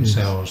immune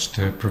cells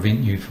to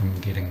prevent you from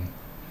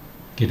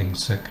getting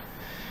sick.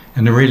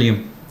 And the really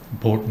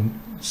important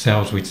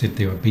cells, we said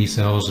there were B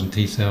cells and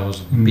T cells.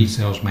 B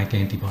cells make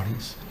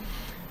antibodies.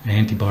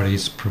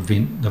 antibodies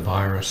prevent the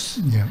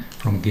virus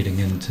from getting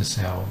into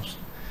cells.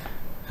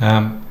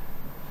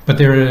 But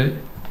there are a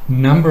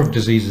number of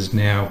diseases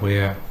now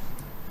where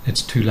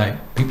it's too late.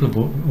 People have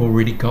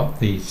already got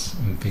these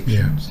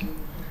infections,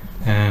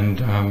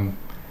 and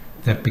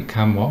they've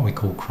become what we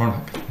call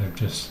chronic.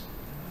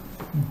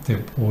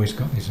 They've always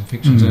got these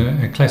infections.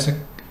 A classic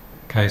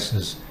case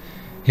is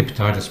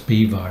hepatitis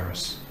B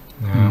virus.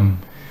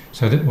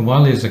 So that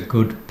while there's a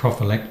good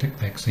prophylactic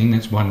vaccine,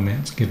 that's one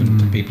that's given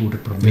to people to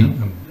prevent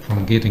them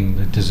from getting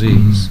the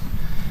disease.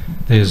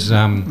 There's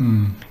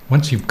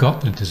once you've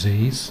got the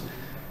disease,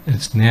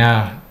 it's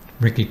now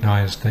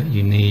recognised that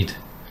you need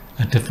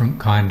a different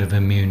kind of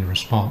immune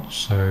response.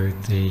 So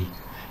you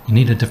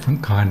need a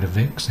different kind of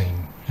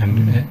vaccine,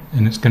 and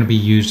it's going to be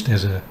used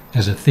as a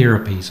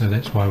therapy. So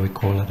that's why we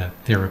call it a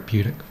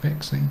therapeutic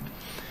vaccine.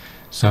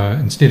 So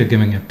instead of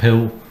giving a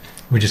pill,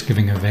 we're just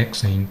giving a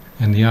vaccine,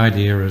 and the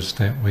idea is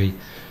that we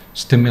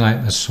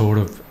stimulate the sort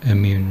of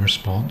immune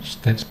response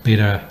that's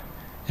better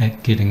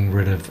at getting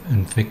rid of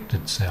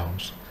infected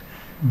cells.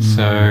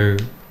 So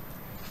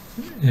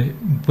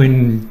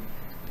when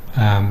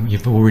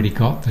you've already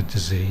got the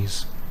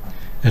disease,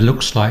 it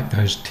looks like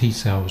those T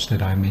cells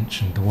that I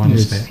mentioned, the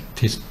ones that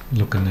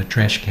look in the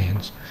trash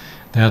cans.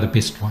 They are the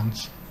best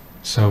ones.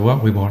 So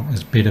what we want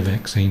is better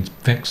vaccines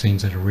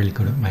that are really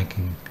good at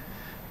making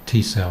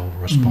T cell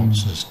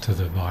responses to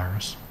the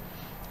virus.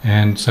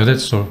 And so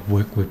that's sort of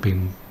work we've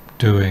been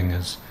doing,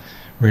 is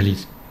really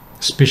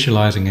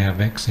specialising our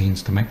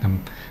vaccines to make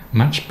them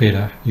much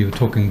better. You were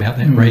talking about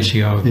that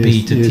ratio of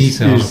B to T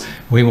cells.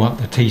 We want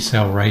the T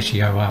cell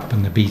ratio up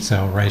and the B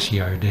cell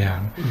ratio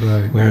down.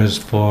 Whereas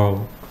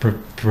for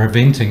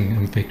preventing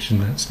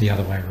infection, it's the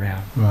other way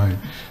around.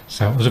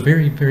 So it was a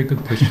very, very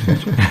good question.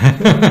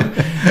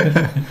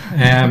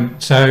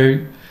 So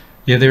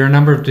yeah, there are a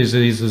number of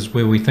diseases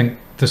where we think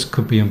this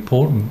could be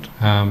important.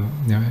 HIV,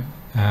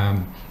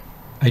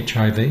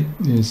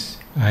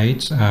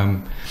 AIDS,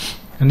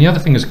 and the other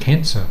thing is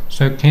cancer.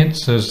 So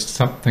cancer is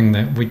something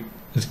that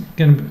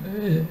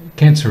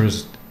cancer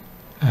is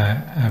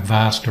a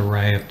vast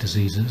array of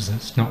diseases.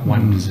 It's not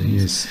one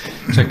disease.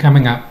 So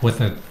coming up with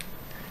a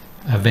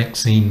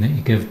vaccine that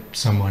you give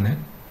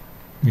someone,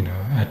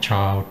 a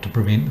child, to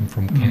prevent them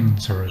from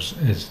cancer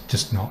is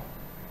just not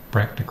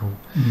practical.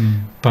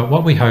 But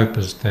what we hope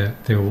is that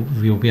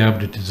you'll be able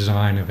to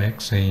design a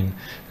vaccine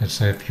that,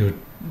 say, if you're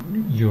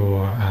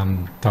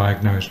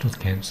diagnosed with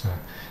cancer,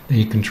 that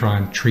you can try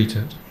and treat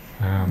it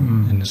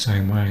in the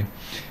same way.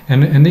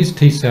 And these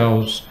T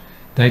cells,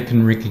 they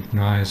can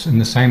recognise, in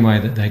the same way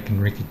that they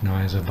can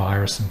recognise a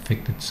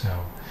virus-infected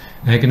cell,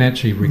 they can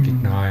actually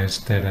recognise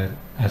that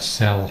a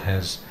cell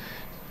has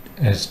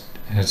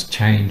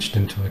changed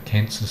into a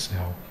cancer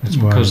cell. It's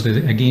because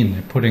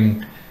they're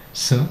putting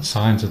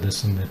signs of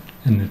this in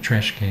the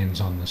trash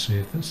cans on the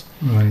surface.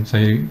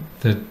 So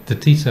the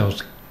T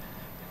cells,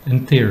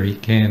 in theory,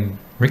 can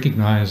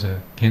recognise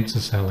a cancer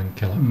cell and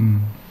kill it.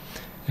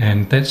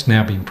 And that's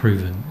now been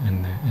proven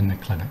in the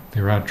clinic.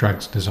 There are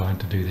drugs designed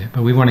to do that,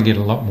 but we want to get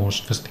a lot more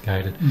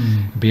sophisticated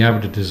and be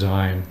able to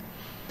design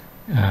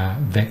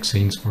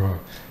vaccines for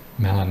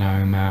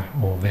melanoma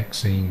or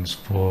vaccines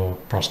for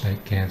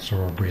prostate cancer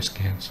or breast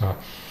cancer.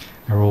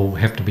 They all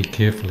have to be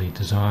carefully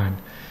designed.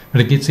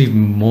 But it gets even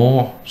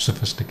more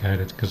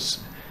sophisticated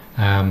because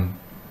one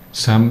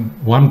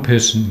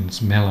person's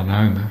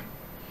melanoma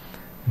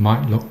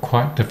might look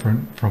quite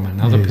different from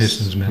another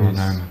person's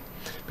melanoma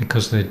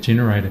because they're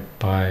generated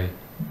by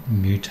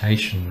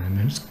mutation, and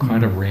it's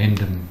quite a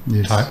random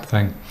type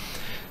thing.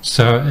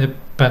 So,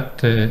 but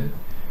the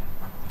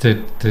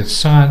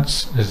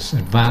science is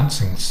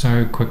advancing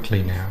so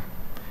quickly now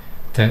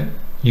that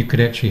you could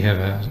actually have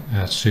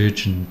a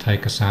surgeon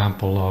take a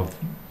sample of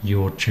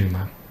your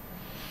tumour,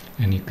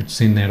 and you could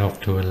send that off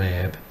to a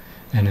lab,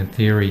 and in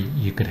theory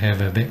you could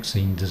have a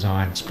vaccine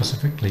designed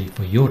specifically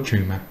for your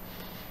tumour,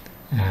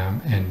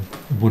 and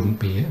it wouldn't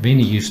be of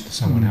any use to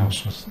someone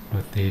else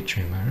with their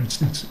tumour.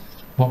 It's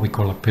what we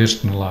call a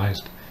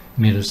personalised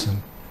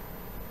medicine,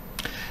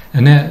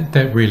 and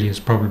that really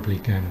is probably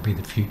going to be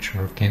the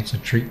future of cancer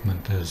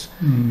treatment, is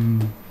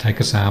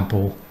take a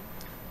sample,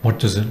 what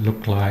does it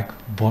look like,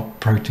 what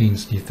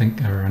proteins do you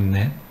think are in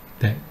that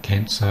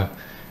cancer,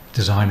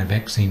 design a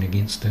vaccine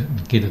against it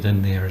and get it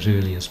in there as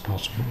early as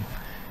possible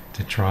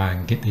to try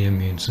and get the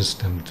immune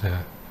system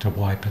to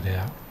wipe it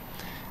out.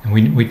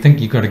 And we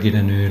think you've got to get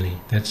in early.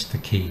 That's the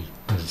key,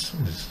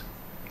 is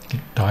get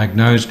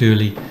diagnosed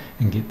early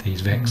and get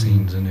these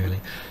vaccines in early.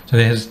 So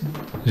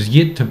there's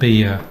yet to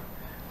be a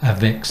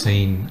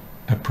vaccine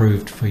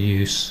approved for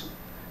use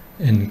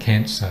in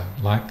cancer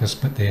like this,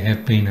 but there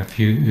have been a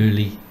few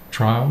early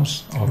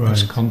trials of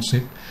this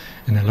concept,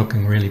 and they're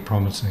looking really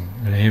promising,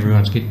 and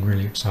everyone's getting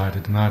really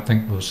excited. And I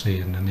think we'll see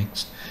in the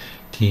next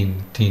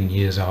 10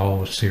 years a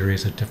whole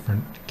series of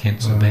different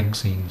cancer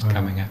vaccines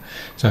coming out.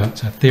 So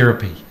it's a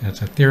therapy,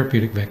 it's a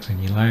therapeutic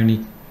vaccine. You'll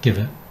only give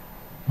it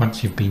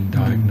once you've been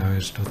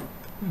diagnosed with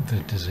the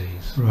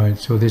disease.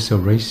 So there's a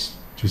race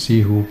to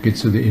see who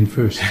gets to the end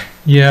first.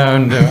 Yeah,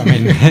 and I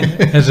mean,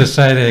 as I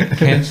say, there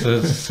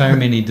cancer, so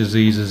many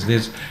diseases.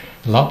 There's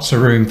lots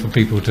of room for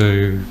people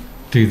to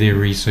do their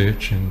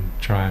research and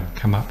try and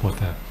come up with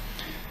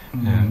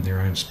their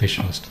own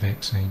specialist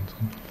vaccines.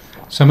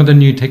 Some of the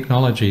new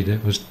technology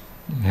that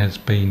has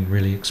been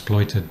really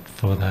exploited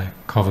for the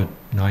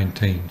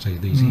COVID-19, so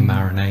these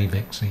mRNA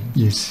vaccines.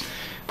 Yes.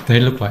 They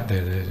look like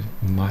they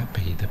might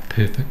be the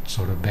perfect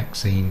sort of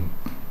vaccine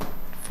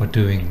for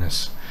doing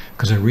this,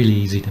 because they're really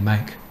easy to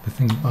make. The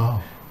thing,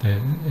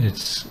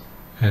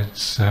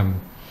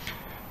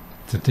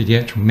 the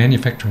actual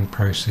manufacturing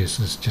process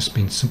has just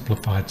been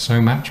simplified so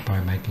much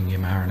by making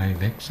mRNA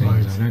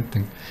vaccines. Right. I don't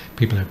think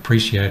people have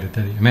appreciated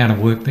the amount of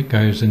work that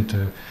goes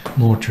into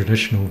more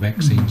traditional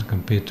vaccines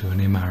compared to an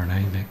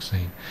mRNA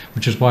vaccine,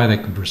 which is why they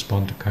could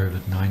respond to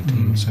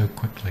COVID-19 so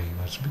quickly,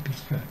 was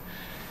because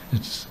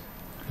it's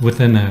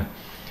within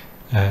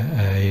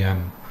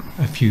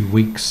a few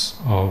weeks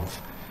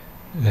of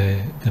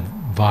the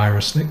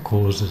virus that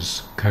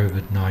causes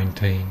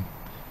COVID-19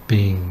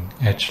 being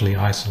actually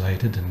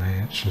isolated, and they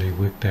actually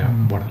worked out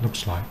what it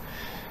looks like.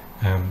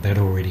 They'd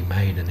already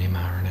made an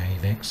mRNA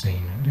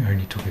vaccine. It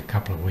only took a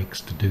couple of weeks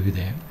to do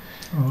that.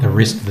 The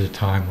rest of the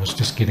time was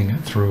just getting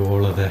it through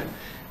all of the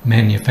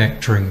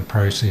manufacturing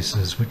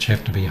processes, which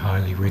have to be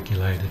highly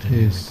regulated. And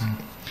everything.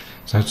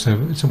 So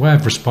it's a way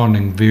of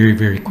responding very,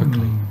 very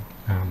quickly.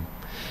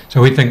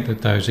 So we think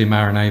that those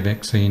mRNA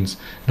vaccines,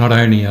 not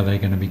only are they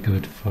going to be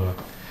good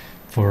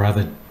for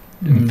other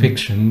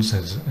infections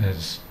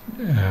as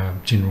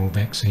general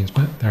vaccines,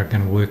 but they're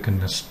going to work in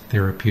this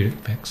therapeutic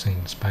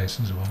vaccine space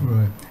as well.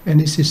 Right.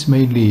 And is this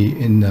mainly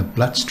in the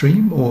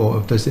bloodstream,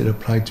 or does it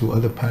apply to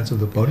other parts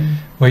of the body?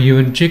 Well, you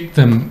inject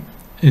them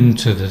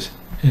into the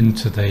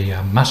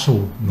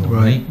muscle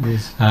normally,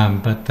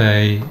 but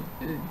they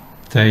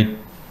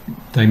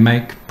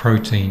make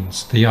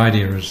proteins. The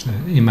idea is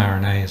that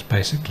mRNA is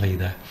basically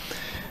the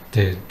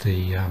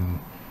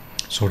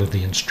sort of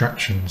the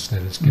instructions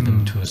that is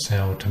given to a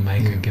cell to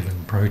make a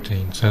given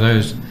protein. So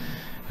those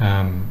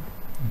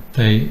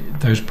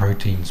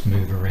proteins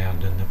move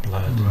around in the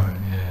blood,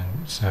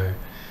 and so.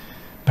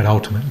 But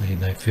ultimately,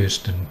 the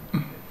first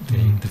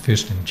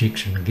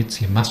injection gets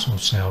your muscle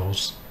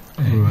cells,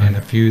 and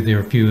there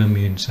are a few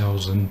immune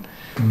cells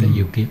that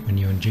you get when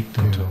you inject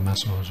into a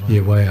muscle as well.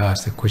 Yeah, why I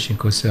asked the question,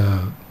 because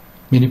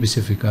many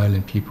Pacific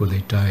Island people,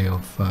 they die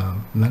of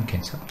lung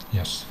cancer.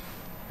 Yes.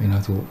 And I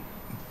thought,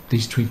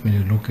 this treatment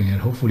you're looking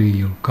at, hopefully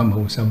you'll come up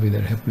with something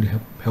that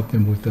help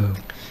them with the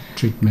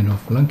treatment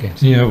of lung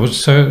cancer. Yeah, well,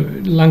 so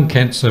lung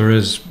cancer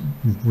is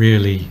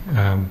really,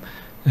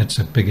 it's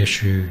a big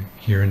issue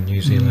here in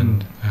New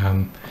Zealand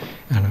and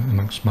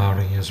amongst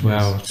Māori as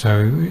well. Yes.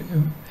 So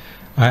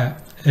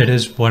it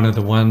is one of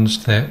the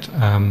ones that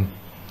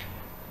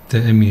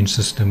the immune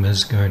system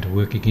is going to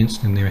work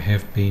against, and there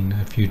have been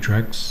a few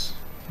drugs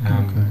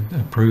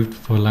approved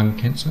for lung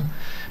cancer,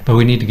 but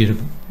we need to get it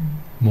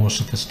more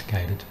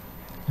sophisticated.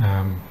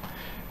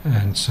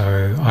 And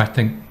so I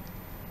think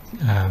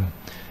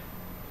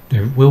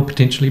there will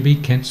potentially be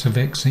cancer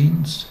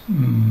vaccines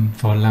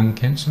for lung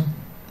cancer.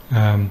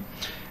 And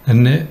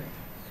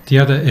the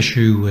other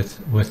issue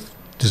with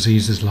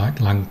diseases like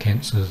lung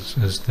cancers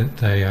is that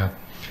they are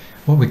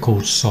what we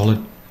call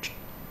solid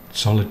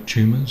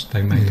tumours.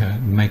 They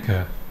make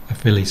a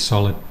fairly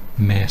solid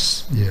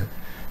mass. Yeah.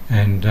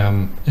 And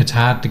it's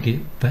hard to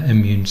get the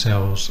immune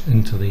cells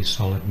into these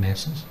solid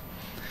masses.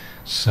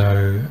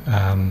 So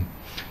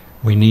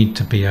we need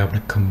to be able to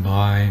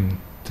combine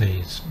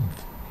these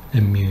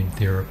immune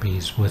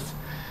therapies with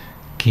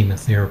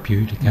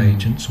chemotherapeutic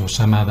agents or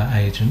some other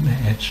agent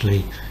that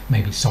actually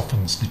maybe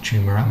softens the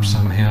tumour up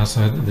somehow,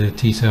 so that the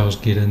T cells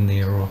get in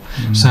there, or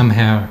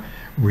somehow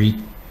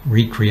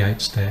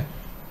recreates that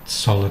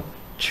solid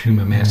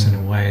tumour mass in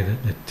a way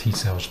that the T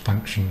cells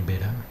function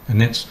better. And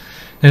that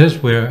is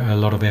where a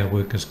lot of our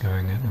work is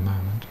going at the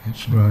moment,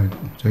 actually. Right.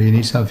 So you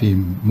need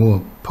something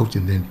more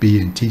potent than B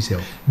and T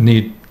cells. You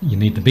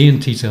need the B and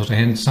T cells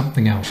and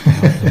something else to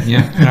help them.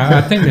 Yeah.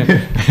 I think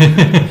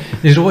that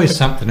there's always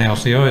something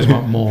else. You always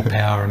want more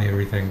power and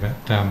everything,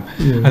 but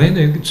I think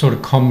the sort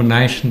of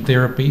combination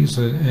therapies,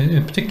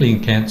 particularly in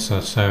cancer.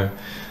 So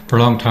for a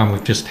long time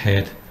we've just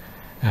had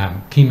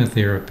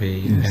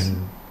chemotherapy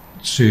and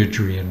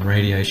surgery and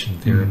radiation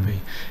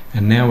therapy,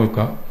 and now we've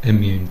got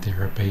immune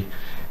therapy.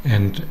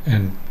 And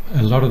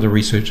a lot of the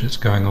research that's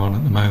going on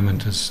at the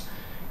moment is,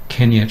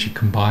 can you actually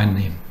combine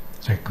them?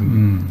 So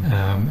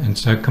and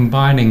so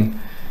combining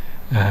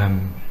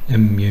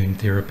immune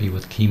therapy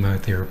with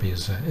chemotherapy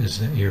is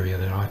the area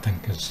that I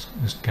think is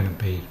going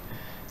to be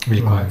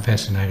really quite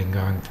fascinating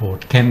going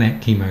forward. Can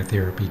that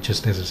chemotherapy,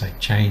 just as I say,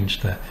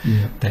 change that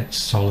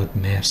solid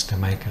mass to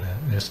make it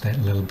just that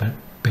little bit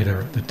better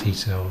at the T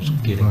cells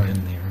getting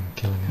in there and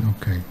killing it?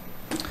 Okay,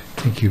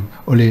 thank you.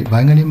 Ole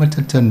vangani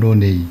matatano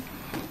nei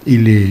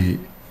ile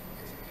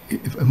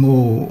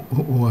mo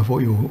o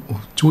avoio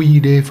tui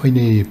le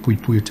faine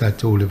pui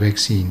tato le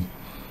vaccine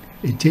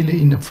e tele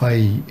ina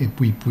fai e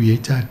pui e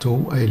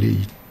tato ai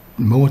le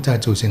mo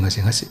tato senga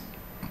se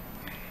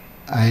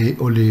ai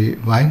ole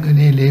vainga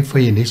ne le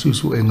whai ne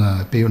susu e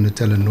ngā pe ona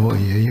tala noa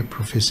ia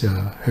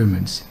Professor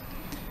Hermans.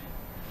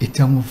 E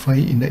tango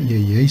whai ina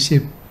ia se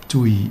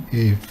tui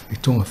e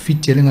tonga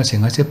whiti elenga se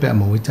ngase pe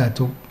ama wita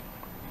to.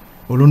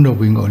 O lona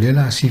winga o le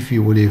la sifi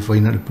o le whai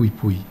na le pui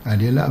pui. A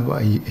le la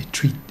awa e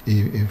treat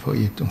e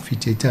whai e tonga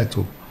whiti e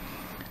tato.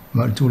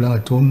 Ma le tūlanga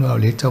tōna o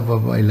le tawa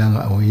wai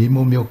langa o i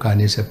mo meo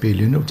kānesa pe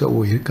le no ta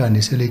o i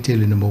kānesa le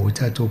tele na mo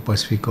wita to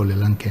Pacific o le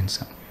lung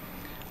cancer.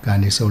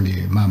 Kānesa o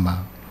le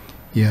mama.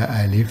 Ia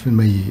a le whi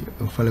mai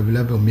o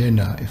whalawilawe o mea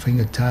na e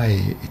whainga tae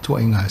e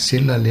toa i ngā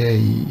sela lea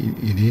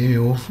i le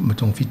o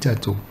matong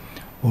whitato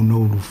o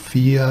no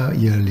rufia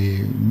ia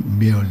le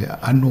mea o le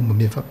ano ma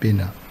mea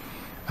whapena.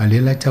 A le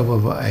lai tawa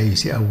wa ai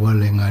se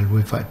awale ngā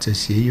lue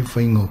whaatasi e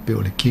whainga o pe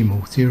o le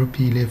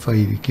chemotherapy le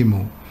whai le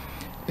chemo.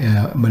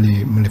 Ma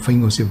le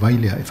whainga o se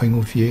vailea e whainga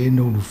o fia e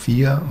no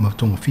rufia ma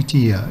tonga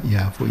whiti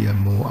ia fo ia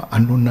mo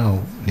ano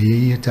nao le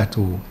ia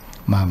tato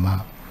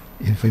mama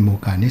e whai mo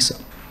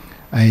kānesa.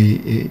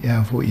 Ai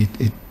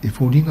e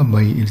fōringa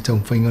mai i le tau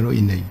whaingaro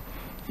i nei.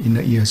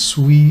 Ina ia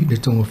sui le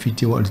tonga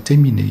whiti o le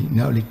temi nei,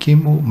 na o le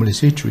chemo ma le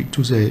surgery,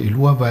 tusa e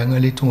lua vaenga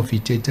le tonga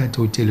whiti e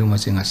tātou te leo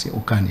ngase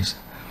o kānesa.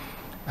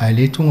 Ai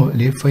le tonga,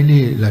 le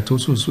whaile la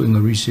tosu su inga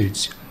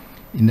research,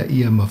 ina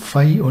ia ma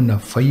whai o na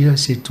whaia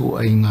se to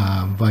ai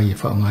ngā vai e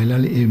whao ngaila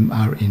le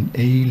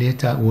mRNA le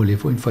ta o le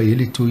whain whai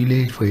ele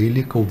tuile, whai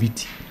ele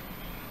COVID.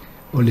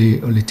 O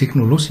le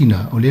teknolosi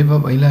na, o le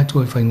waila tu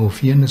ai whaingo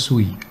fia na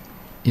sui,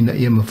 ina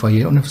ia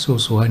mawhai ona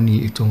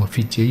soani e tonga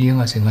whiti e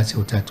ngase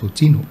o tātou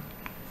tino.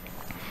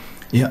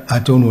 Ia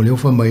atono leo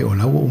wha mai o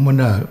lawa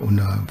umana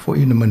ona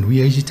fwoi na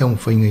manuia isi tau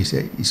whainga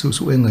i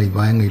susu e ngai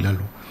vaenga i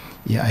lalo.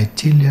 Ia ai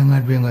tele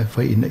anga ngai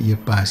whai ina ia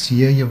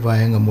pāsia ia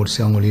vaenga mo le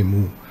seango le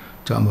mu.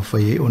 Ta ama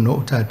whai e ono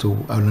o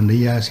tātou au na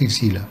ia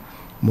sila.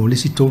 Mo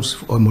lesi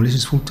tos o mo lesi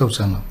sfutau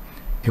sanga.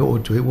 E o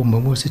to e o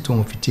mamu se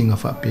tonga whitinga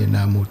whape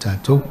na mo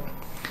tātou.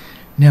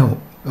 Now,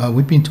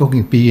 we've been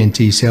talking B and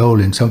T cell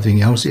and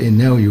something else, and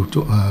now you're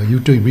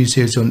doing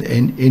research on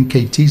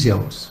NKT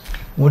cells.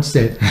 What's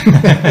that?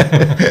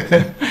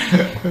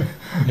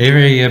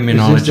 Every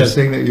immunologist. Is this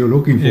the thing that you're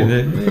looking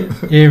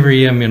for?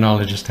 Every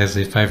immunologist has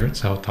their favourite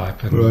cell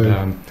type, and right.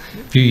 A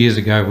few years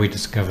ago we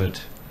discovered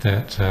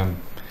that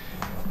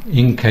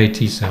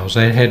NKT cells,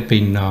 they had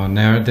been known.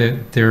 Now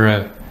they're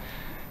a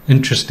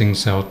interesting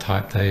cell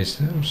type. They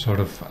sort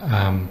of,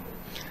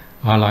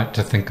 I like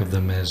to think of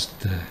them as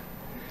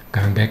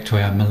going back to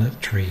our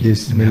military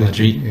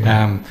analogy,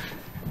 yeah.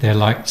 They're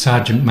like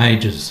sergeant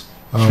majors.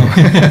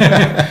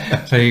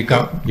 Oh. So you've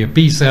got your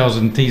B cells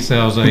and T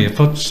cells are your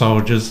foot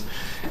soldiers,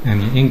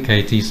 and your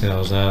NKT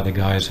cells are the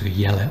guys who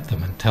yell at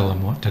them and tell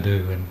them what to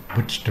do and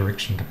which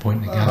direction to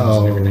point the guns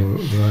and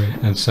everything.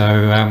 Right. And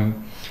so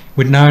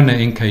we'd known that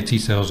NKT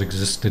cells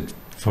existed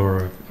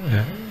for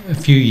a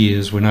few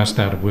years when I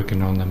started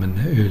working on them in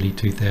the early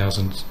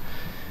 2000s.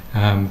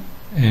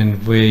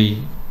 And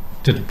we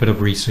did a bit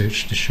of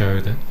research to show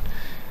that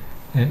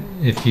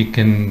if you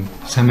can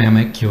somehow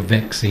make your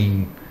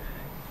vaccine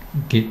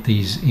get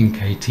these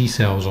NKT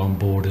cells on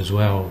board as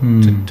well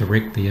to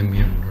direct the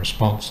immune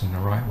response in the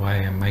right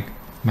way and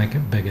make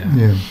it bigger,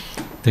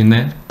 then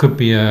that could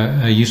be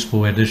a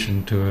useful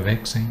addition to a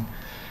vaccine.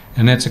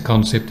 And that's a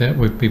concept that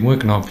we've been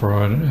working on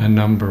for a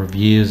number of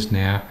years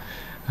now.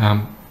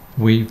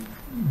 We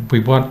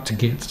want to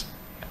get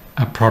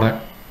a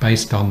product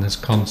based on this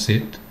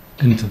concept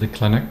into the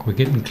clinic. We're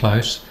getting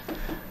close,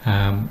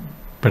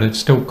 but it's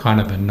still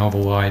kind of a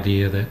novel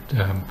idea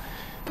that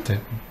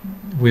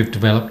we've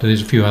developed.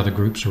 There's a few other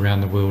groups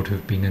around the world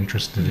who've been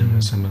interested in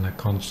a similar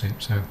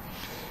concept. So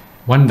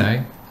one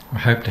day I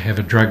hope to have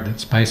a drug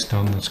that's based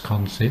on this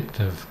concept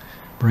of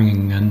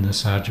bringing in the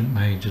sergeant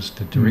majors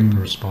to direct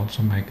the response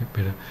and make it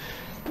better.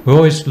 We're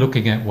always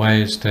looking at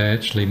ways to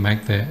actually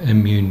make that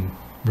immune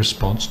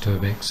response to a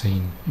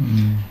vaccine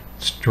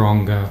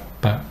stronger,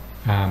 but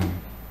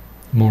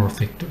more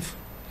effective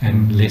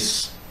and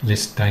less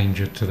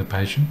danger to the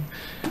patient.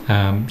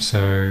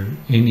 So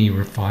any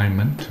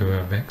refinement to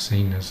a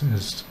vaccine is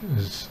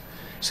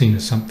seen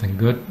as something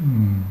good.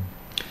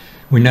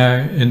 We know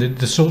in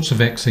the sorts of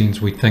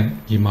vaccines we think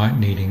you might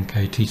need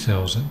NKT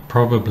cells,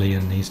 probably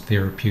in these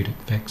therapeutic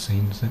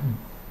vaccines that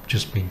we've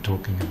just been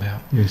talking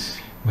about. Yes.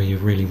 Where you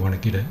really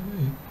want to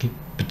get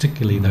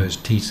particularly those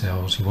T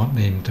cells, you want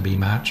them to be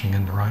marching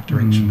in the right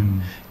direction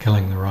and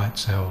killing the right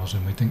cells,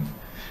 and we think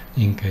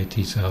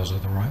NKT cells are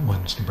the right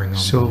ones to bring on.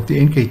 So the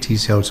NKT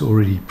cells are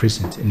already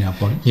present in our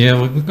bodies?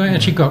 Yeah, we've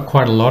actually got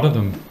quite a lot of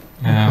them,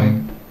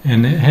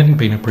 and it hadn't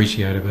been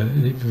appreciated, but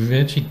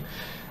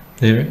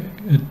they're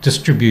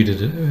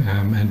distributed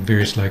at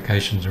various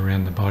locations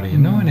around the body,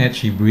 and no one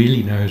actually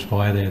really knows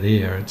why they're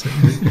there.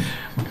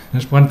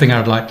 That's one thing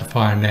I'd like to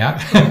find out.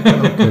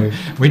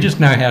 We just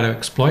know how to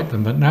exploit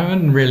them, but no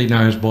one really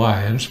knows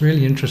why, and it's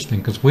really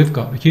interesting because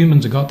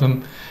humans have got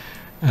them,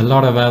 a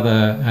lot of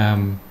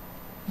other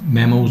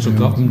mammals have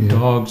got them,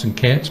 dogs and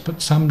cats,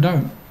 but some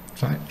don't.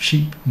 It's like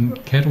sheep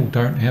and cattle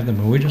don't have them,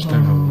 and we just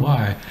don't know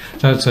why.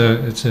 So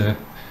it's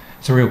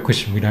it's a real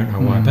question. We don't know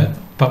why,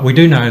 but we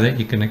do know that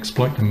you can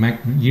exploit them, make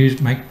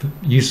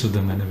use of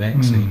them in a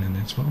vaccine, and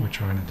that's what we're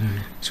trying to do.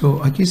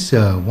 So I guess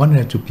one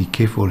has to be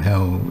careful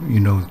how,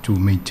 to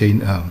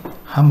maintain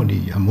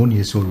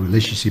harmonious sort of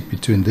relationship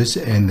between this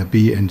and the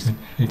B and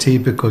T,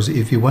 because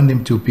if you want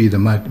them to be the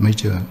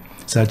major,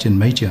 sergeant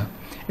major,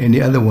 and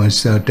the other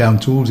ones down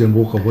tools and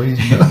walk away.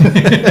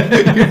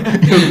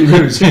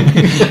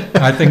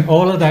 I think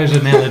all of those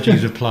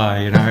analogies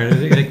apply.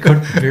 It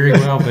could very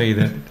well be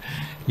that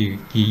you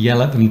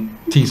yell at them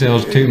T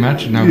cells too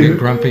much and they'll get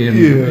grumpy and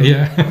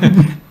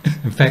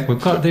In fact,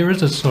 there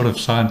is a sort of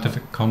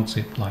scientific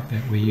concept like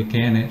that where you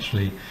can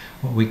actually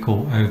what we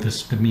call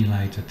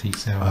overstimulate a T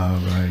cell. Oh,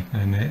 right.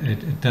 And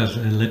it does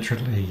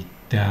literally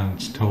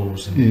downs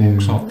tools and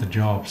walks off the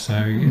job,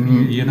 so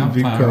you're not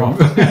far off.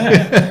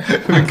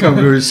 Become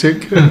very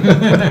sick.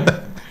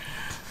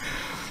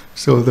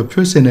 So the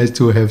person has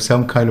to have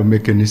some kind of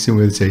mechanism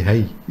where they say,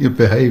 hey, you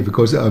behave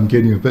because I'm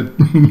getting a bit...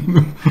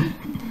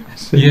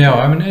 Yeah,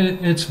 I mean,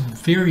 it's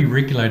very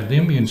regulated. The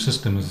immune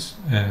system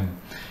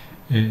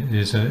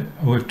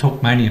we've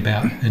talked mainly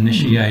about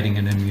initiating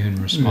an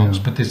immune response,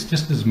 but there's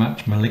just as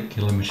much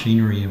molecular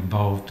machinery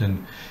involved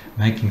in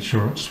making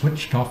sure it's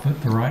switched off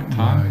at the right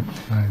time,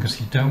 because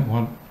you don't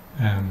want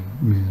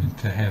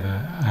to have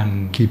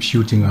keep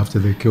shooting after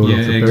they kill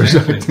off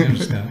the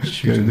parasite.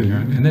 Shooting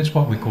and that's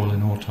what we call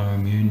an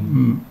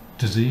autoimmune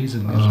disease,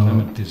 and there's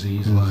another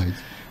disease. Right.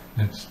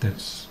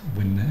 That's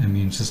when the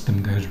immune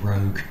system goes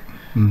rogue.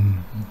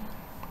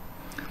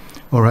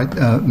 All right,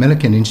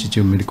 Malaghan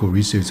Institute of Medical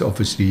Research,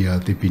 obviously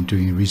they've been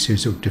doing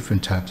research of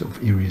different types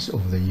of areas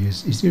over the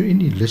years. Is there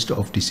any list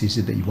of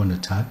diseases that you want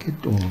to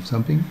target or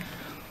something?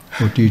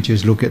 Or do you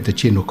just look at the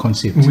general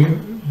concept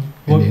and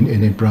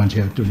then branch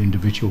out to the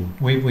individual?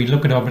 We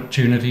look at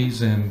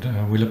opportunities and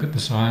we look at the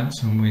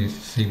science and we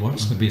see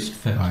what's the best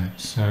fit. Right.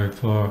 So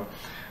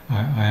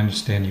I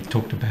understand you've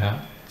talked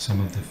about some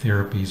of the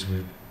therapies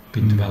we've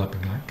been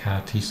developing, like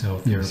CAR T-cell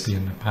therapy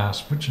in the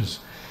past, which is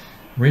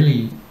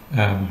really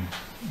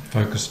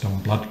focused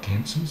on blood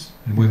cancers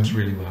and works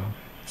really well.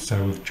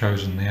 So we've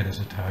chosen that as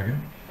a target.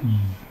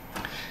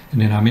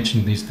 And then I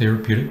mentioned these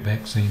therapeutic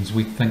vaccines.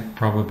 We think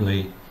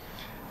probably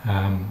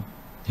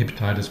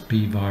hepatitis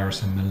B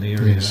virus and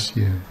malaria. Yes,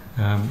 yeah.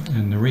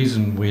 And the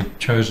reason we've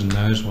chosen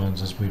those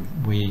ones is we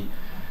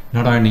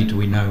not only do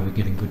we know we're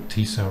getting good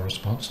T-cell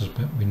responses,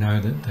 but we know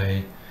that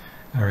they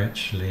are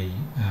actually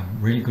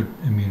really good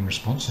immune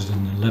responses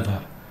in the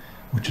liver,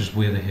 which is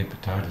where the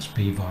hepatitis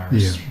B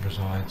virus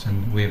resides,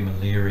 and where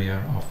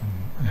malaria often,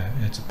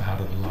 it's a part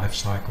of the life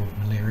cycle of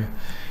malaria.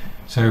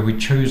 So we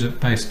choose it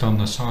based on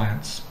the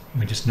science.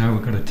 We just know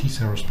we've got a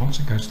T-cell response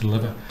that goes to the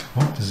liver.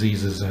 What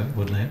diseases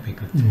would that be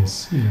good for?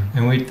 Yes, yeah.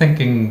 And we're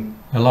thinking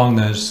along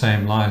those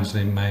same lines,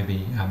 then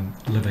maybe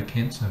liver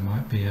cancer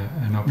might be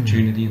an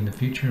opportunity in the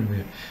future.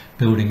 We're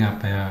building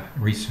up our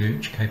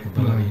research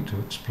capability to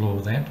explore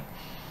that.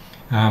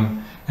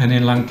 And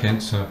then lung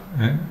cancer,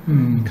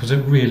 because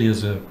it really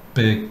is a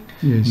big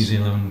New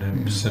Zealand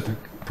and Pacific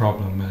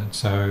problem. And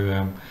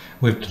so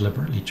we've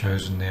deliberately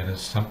chosen that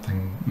as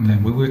something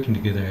that we're working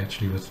together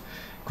actually with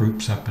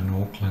groups up in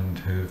Auckland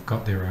who've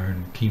got their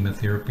own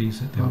chemotherapies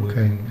that they're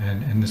working,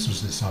 and this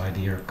was this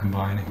idea of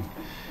combining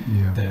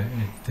the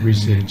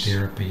immune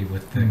therapy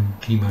with the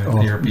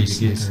chemotherapy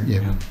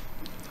together.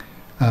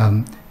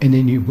 And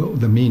then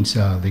the means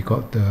they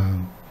got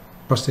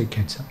prostate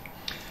cancer.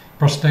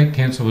 Prostate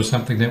cancer was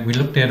something that we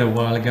looked at a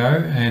while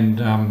ago, and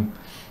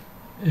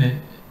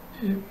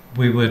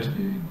we were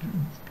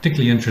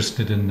particularly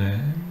interested in the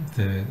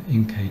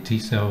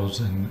NKT cells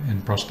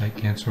and prostate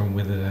cancer, and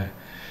whether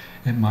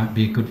it might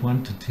be a good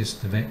one to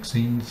test the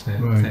vaccines that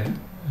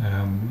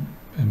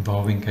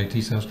involve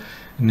NKT cells.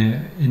 And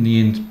in the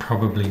end,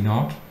 probably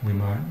not. We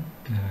might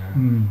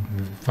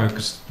we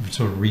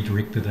sort of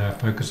redirected our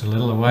focus a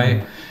little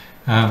away.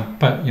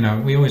 But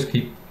we always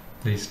keep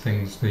these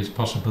things, these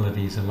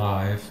possibilities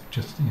alive.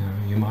 Just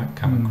you might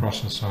come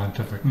across a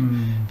scientific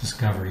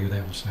discovery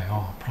that will say,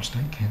 "Oh,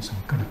 prostate cancer,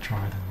 we've got to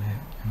try it in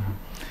that."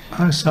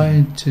 Are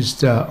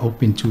scientists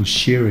open to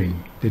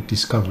sharing the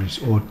discoveries,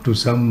 or do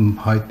some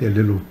hide their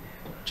little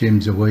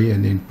gems away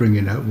and then bring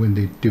it out when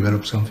they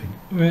develop something?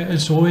 Well,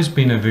 it's always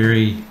been a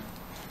very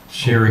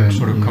sharing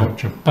sort of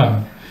culture,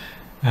 but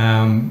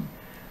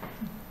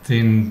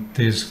then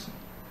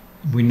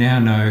we now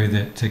know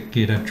that to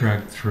get a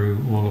drug through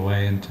all the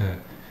way into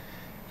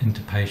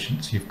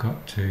patients, you've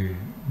got to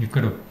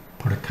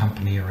put a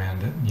company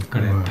around it, and you've got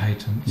to have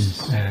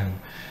patents,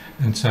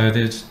 and so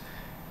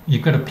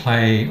you've got to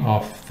play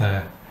off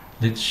the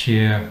let's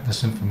share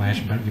this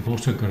information, but you've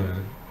also got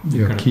to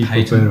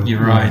patent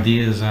your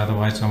ideas,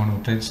 otherwise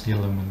someone will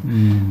steal them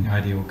and the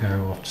idea will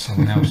go off to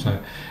someone else.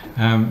 So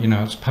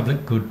it's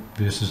public good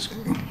versus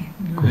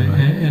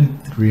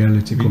and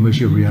reality,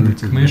 commercial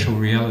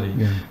reality.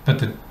 Yeah. But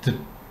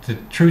the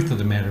truth of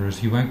the matter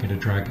is you won't get a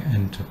drug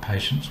into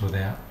patients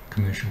without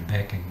commercial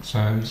backing.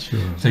 So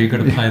you've got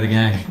to play the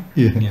game.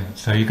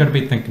 So you've got to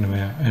be thinking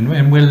about,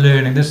 and we're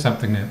learning. There's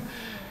something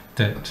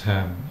that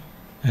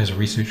as a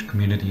research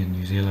community in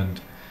New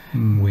Zealand,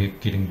 we're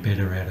getting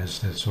better at is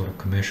the sort of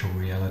commercial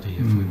reality.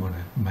 If we want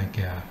to make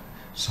our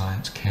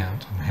science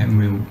count and have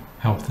real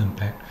health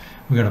impact,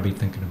 we've got to be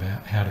thinking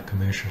about how to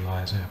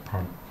commercialise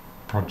our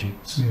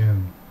projects. Yeah.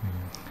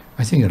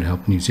 I think it'll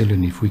help New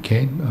Zealand if we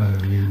can.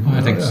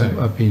 I think so.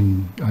 I've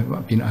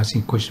been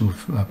asking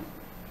questions with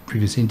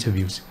previous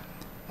interviews.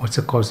 What's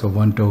the cost of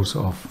one dose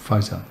of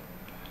Pfizer?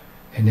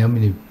 And how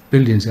many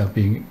billions are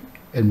being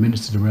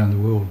administered around the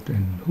world?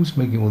 And who's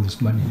making all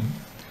this money?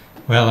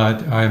 Well,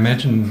 I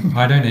imagine,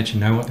 I don't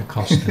actually know what the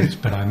cost is,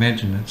 but I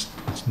imagine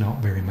it's not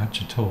very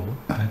much at all.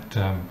 But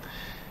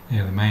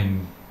the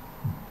main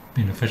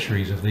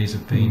beneficiaries of these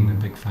have been the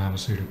big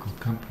pharmaceutical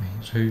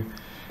companies who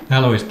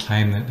they'll always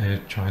claim that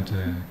they're trying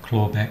to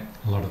claw back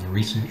a lot of the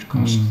research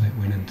costs that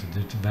went into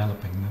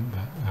developing them,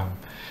 but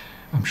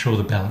I'm sure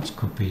the balance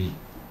could be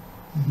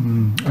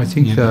I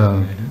think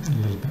a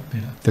little bit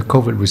better. The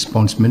COVID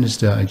response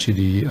minister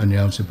actually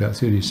announced about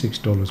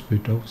 $36 per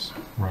dose.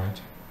 Right.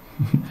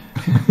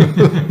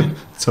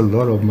 It's a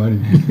lot of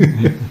money.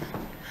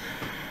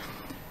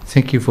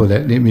 Thank you for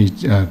that. Let me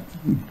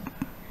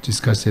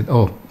discuss it.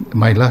 Oh,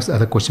 my last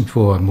other question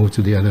before I move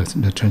to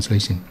the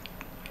translation.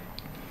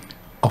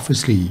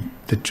 Obviously,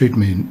 the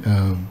treatment,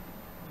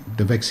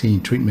 the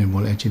vaccine treatment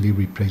will actually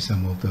replace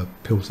some of the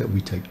pills that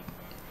we take.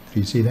 Do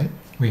you see that?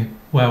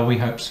 We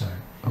hope so.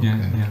 Okay.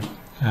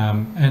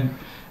 And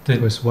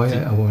that's why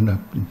I want to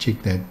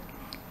check that.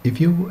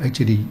 If you're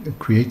actually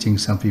creating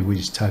something which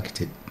is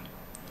targeted,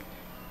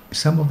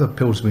 some of the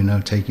pills we're now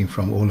taking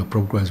from all the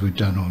programs we've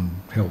done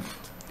on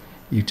health,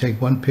 you take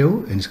one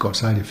pill and it's got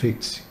side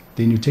effects.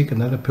 Then you take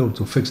another pill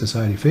to fix the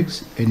side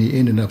effects, and you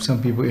ended up,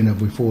 some people end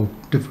up with 4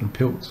 different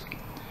pills.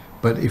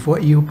 But if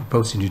what you're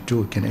proposing to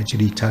do can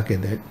actually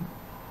target that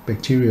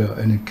bacteria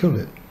and then kill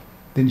it,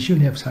 then it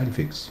shouldn't have side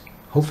effects,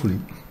 hopefully.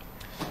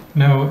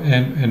 No,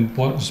 and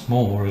what's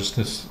more is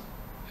this,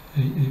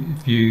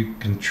 if you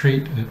can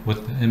treat it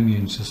with the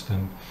immune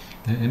system,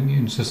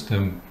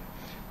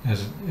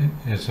 as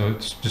I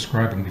was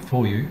describing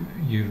before,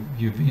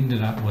 you've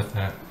ended up with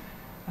a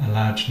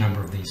large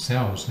number of these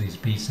cells, these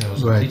B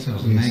cells and T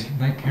cells, and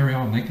they carry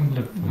on, they can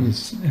live.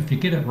 If you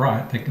get it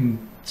right, they can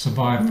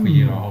survive for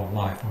your whole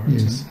life,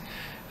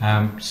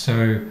 or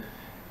so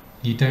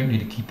you don't need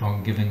to keep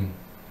on giving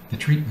the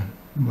treatment.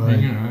 Right.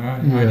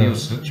 Ideal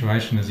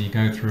situation is you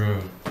go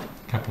through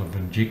a couple of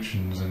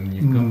injections and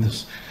you've got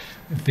this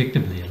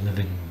effectively a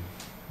living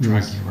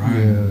drug, your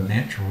own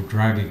natural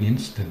drug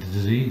against the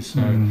disease.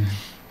 So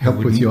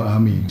help with your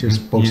army,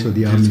 just bolster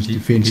the army's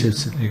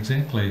defenses.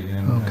 Exactly,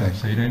 and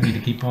so you don't need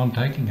to keep on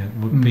taking it.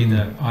 Would be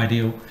the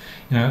ideal,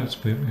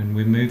 and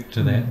we moved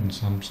to that in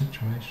some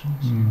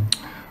situations.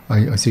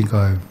 I think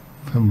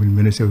how many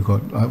minutes have we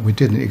got? We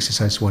did an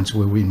exercise once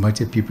where we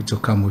invited people to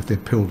come with their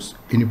pills.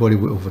 Anybody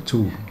with over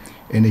 2,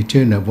 and they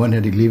turned up, one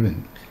had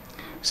 11.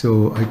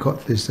 So I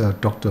got this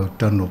Dr.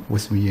 Dunlop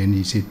with me, and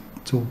he said,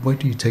 "So why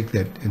do you take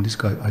that?" And this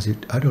guy, I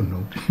said, "I don't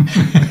know."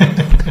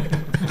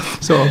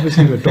 So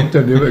obviously the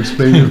doctor never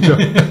explained himself.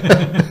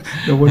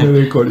 No wonder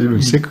they got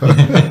even sicker.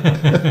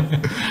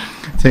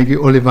 Thank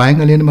you. Ole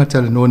vaenga lena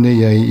matala no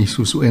nei ai I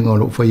susu enga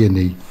lo fai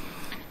nei.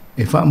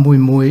 E wha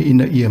moe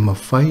ina ia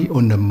mawhai o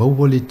na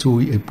mauole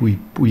tui e pui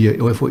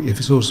o e fo e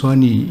fiso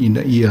soani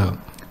ina ia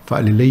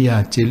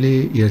whaaleleia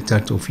tele ia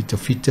tato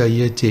fita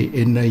ia te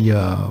ena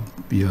ia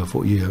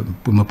fo ia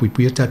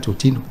pui tato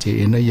tino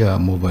te ena ia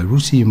mo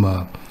virusi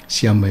ma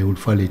siama e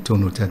ulfale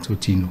tono tato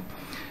tino.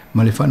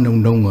 Ma le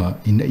whanaunga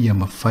ina ia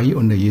mawhai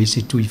o na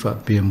iese tui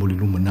whaapea mo le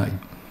lumanai.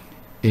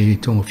 E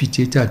tonga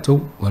fiti e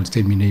tato wale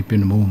te minei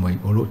pena mau mai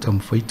o lo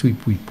tamu whai tui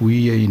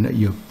pui ina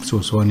ia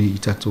soani I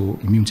tato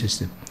immune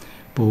system.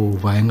 Po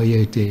vaenga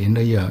ia te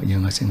ena ia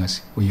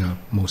ngase o ia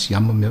mo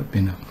siama mea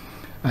pena.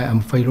 Ai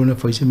am whairona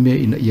whaise mea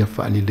ina ia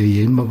whaalele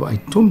ia ma wa ai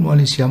tonu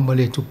ale siama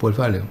le tupo al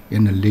whale.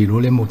 Ena leiro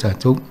le mo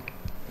tatou.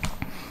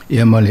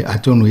 Ia ma le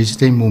atono ese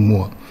te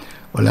mua.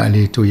 O la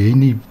le to ye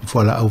ni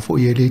fola au fo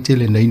ye le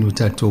tele nei no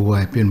tatou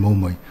wa pen mo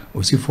mai.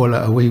 O si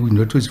fola au we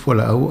no to si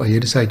fola au ai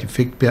side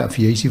effect pe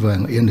afia si va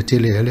ena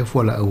tele ele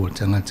fola au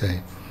tangata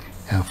e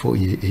fo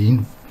ye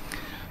in.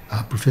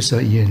 Professor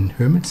Ian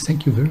Hermans,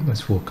 thank you very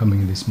much for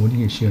coming this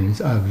morning and sharing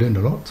this. I've learned a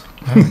lot.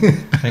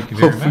 Thank you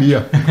very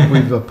much.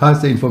 We've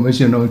passed the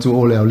information on to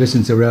all our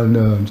listeners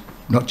around,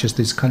 not just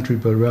this country,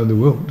 but around the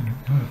world.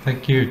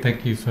 Thank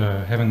you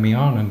for having me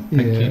on, and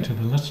thank you to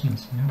the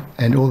listeners.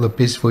 And all the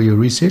best for your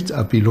research.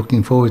 I'll be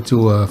looking forward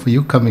to for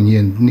you coming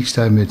here, and next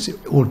time it's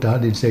all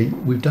done and say,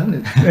 we've done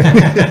it.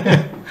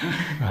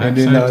 And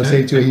then I'll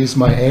say to you, here's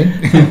my hand.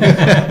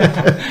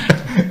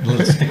 A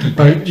little sticky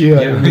patch.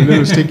 A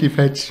little sticky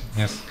patch.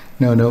 Yes.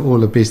 No, all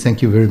the best.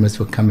 Thank you very much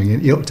for coming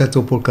in. Yo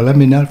tato por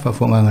kalaminal fa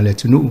fonganga le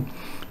tunu.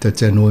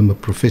 Tata no ma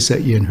Professor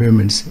Ian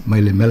Hermans, my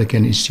le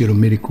Malaghan Institute of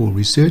Medical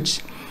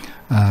Research.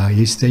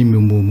 Yesterday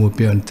mo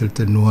pe an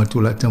tata no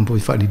to la tampo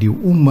fa di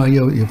uma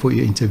ya for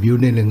your interview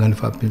ne le ngan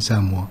fa pen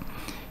Samoa.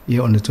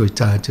 Ia ona toi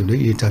tato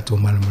le tato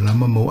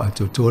malama mo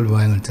ato tol wa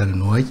ngan tala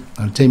no ai.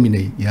 Al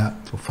terminate ya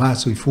to fa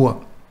so ifua.